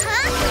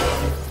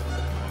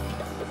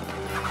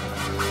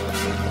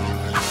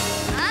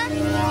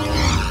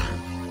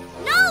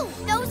 No,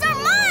 those are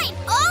mine!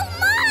 All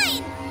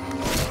mine!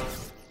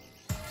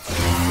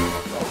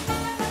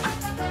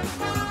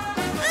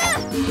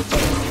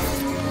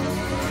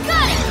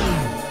 Got it!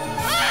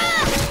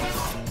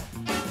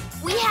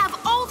 We have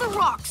all the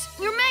rocks.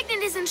 Your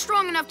magnet is in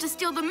strong enough to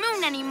steal the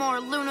moon anymore,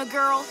 Luna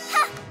girl.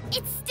 Ha!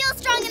 It's still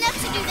strong enough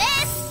to do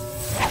this.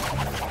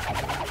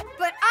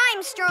 But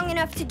I'm strong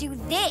enough to do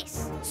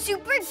this.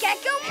 Super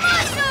Gekko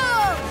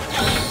muscle!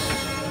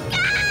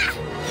 Ah!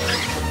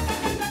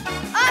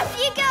 Off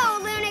you go,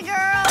 Luna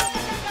girl.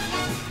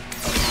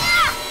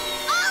 Ah!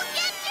 I'll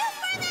get you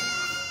for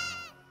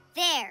that!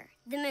 There,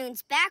 the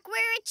moon's back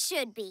where it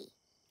should be.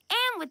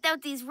 And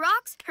without these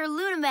rocks, her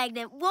Luna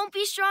magnet won't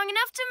be strong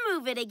enough to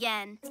move it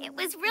again. It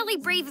was really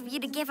brave of you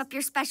to give up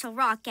your special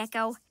rock,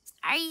 Gekko.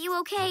 Are you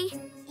okay?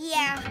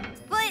 Yeah,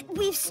 but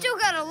we've still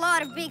got a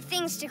lot of big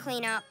things to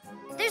clean up.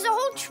 There's a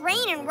whole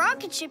train and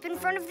rocket ship in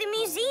front of the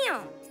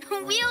museum.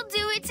 We'll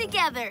do it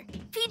together.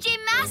 PJ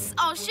Masks,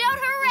 all shout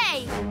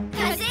hooray!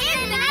 'Cause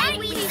in the night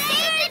we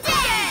save the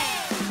day!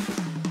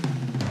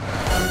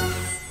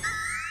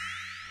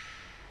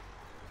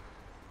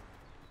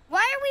 Why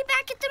are we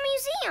back at the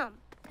museum?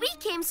 We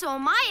came so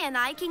Amaya and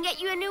I can get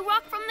you a new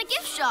rock from the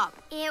gift shop.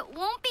 It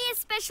won't be as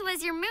special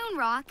as your moon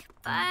rock,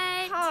 but...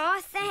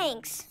 Aw,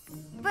 thanks.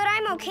 But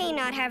I'm okay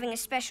not having a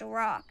special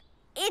rock.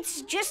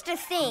 It's just a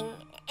thing,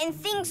 and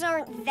things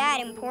aren't that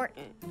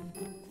important.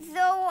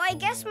 Though I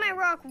guess my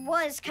rock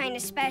was kind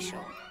of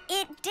special.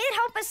 It did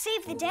help us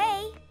save the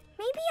day.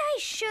 Maybe I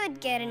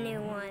should get a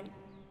new one.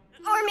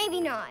 Or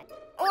maybe not.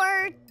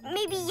 Or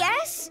maybe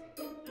yes,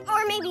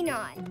 or maybe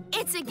not.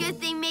 It's a good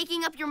thing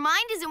making up your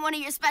mind isn't one of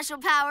your special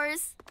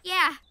powers.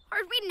 Yeah, or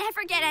we'd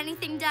never get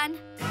anything done.